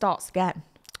it all starts again.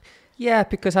 Yeah,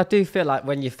 because I do feel like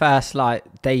when you're first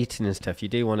like dating and stuff, you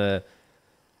don't want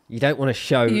to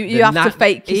show... You have to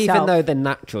fake yourself. Even though they're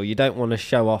natural, you don't want to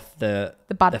show off the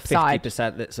bad 50%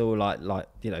 side. that's all like,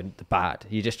 you know, the bad.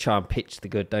 You just try and pitch the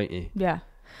good, don't you? Yeah.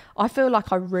 I feel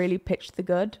like I really pitched the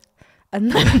good.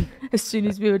 And then as soon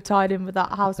as we were tied in with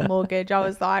that house mortgage, I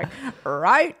was like,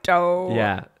 righto.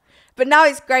 Yeah. But now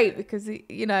it's great because,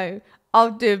 you know,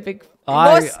 I'll do a big...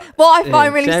 What I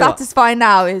find really satisfying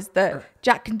now is that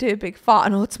Jack can do a big fart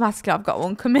and automatically I've got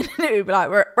one come in and it would be like...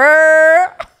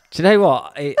 Do you know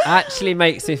what? It actually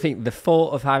makes me think the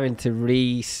thought of having to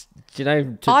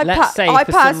I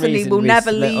personally will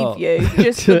never leave you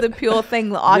just for the pure thing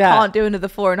that I can't do another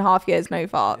 4.5 years no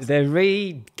farts.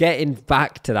 They're getting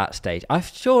back to that stage.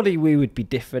 Surely we would be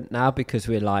different now because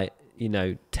we're like, you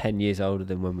know, 10 years older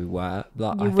than when we were.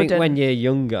 Like, I think when you're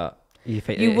younger, you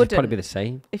think it'd probably be the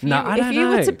same. If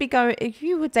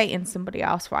you were dating somebody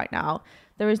else right now,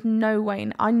 there is no way.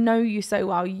 I know you so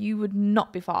well. You would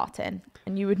not be farting,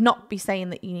 and you would not be saying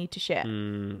that you need to shit.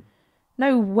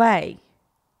 No way.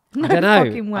 No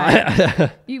fucking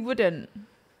way. You wouldn't.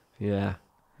 Yeah.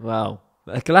 Well,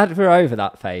 glad we're over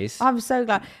that phase. I'm so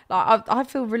glad. Like I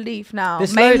feel relief now,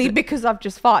 mainly because I've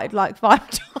just farted like 5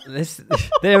 times.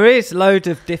 There is loads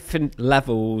of different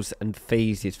levels and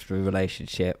phases through a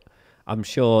relationship. I'm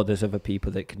sure there's other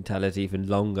people that can tell us even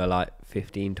longer, like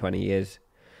 15, 20 years.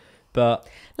 But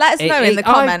let us know in the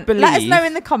comments. Let us know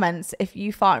in the comments if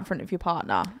you fart in front of your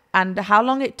partner and how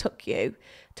long it took you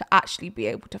to actually be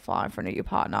able to fart in front of your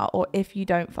partner, or if you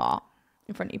don't fart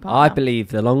in front of your partner. I believe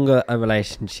the longer a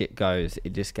relationship goes,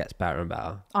 it just gets better and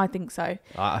better. I think so.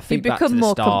 I think you become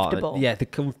more comfortable. Yeah,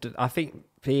 I think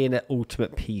being at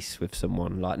ultimate peace with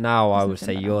someone. Like now, I would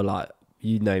say you're like,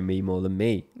 you know me more than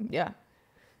me. Yeah.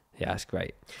 Yeah, that's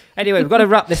great. Anyway, we've got to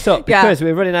wrap this up because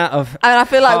we're running out of... And I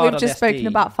feel like we've just spoken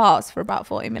about farts for about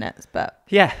 40 minutes, but...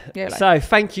 Yeah. So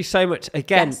thank you so much.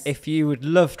 Again, if you would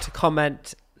love to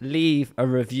comment, leave a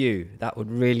review. That would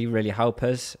really, really help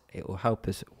us. It will help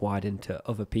us widen to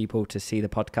other people to see the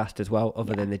podcast as well,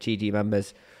 other than the GG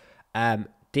members.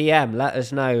 DM, let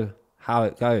us know how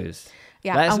it goes.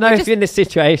 Yeah, let us know if you're in this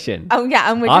situation. Oh,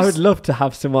 yeah. And I would love to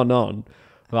have someone on,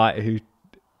 like, who...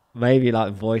 maybe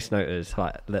like voice noters,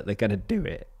 like that they're gonna do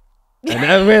it, and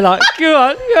then we're like, go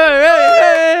on.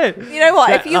 You know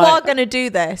what? If you are gonna do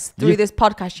this through this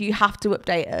podcast, you have to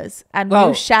update us, and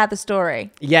we'll share the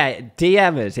story. Yeah,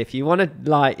 DM us if you want to,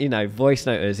 like, you know, voice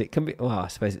noters. It can be. Well, I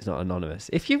suppose it's not anonymous.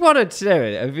 If you wanted to do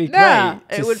it, it would be great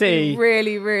to see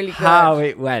really, really good how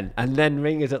it went, and then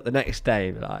ring us up the next day,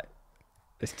 and be like,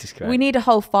 it's just great. We need a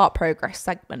whole fart progress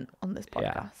segment on this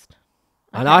podcast. Yeah.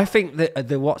 And I think that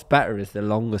what's better is the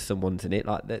longer someone's in it.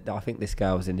 Like I think this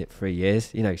girl was in it 3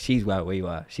 years. You know, she's where we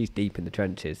were. She's deep in the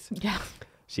trenches. Yeah.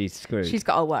 She's screwed. She's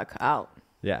got her work cut out.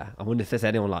 Yeah. I wonder if there's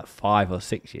anyone like 5 or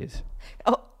 6 years.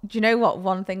 Oh, do you know what?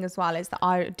 One thing as well is that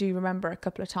I do remember a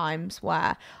couple of times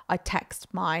where I text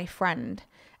my friend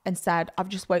and said, I've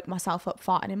just woke myself up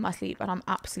farting in my sleep and I'm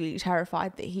absolutely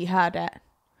terrified that he heard it.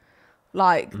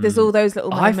 Like, there's all those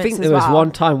little moments. I think there was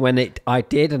one time when I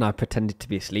did and I pretended to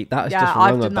be asleep. That was just rung a bell.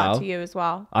 Yeah, I've done that to you as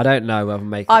well. I don't know whether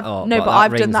make it up. No, but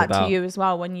I've done that to you as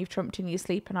well when you've trumped in your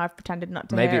sleep and I've pretended not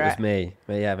to hear it. Maybe it was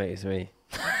me. Yeah, maybe it was me.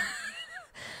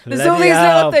 There's all these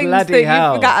little things that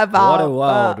you forget about. What a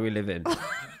world we live in.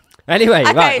 Anyway,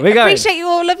 right, we're going. Appreciate you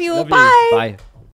all. Love you all. Bye. Bye.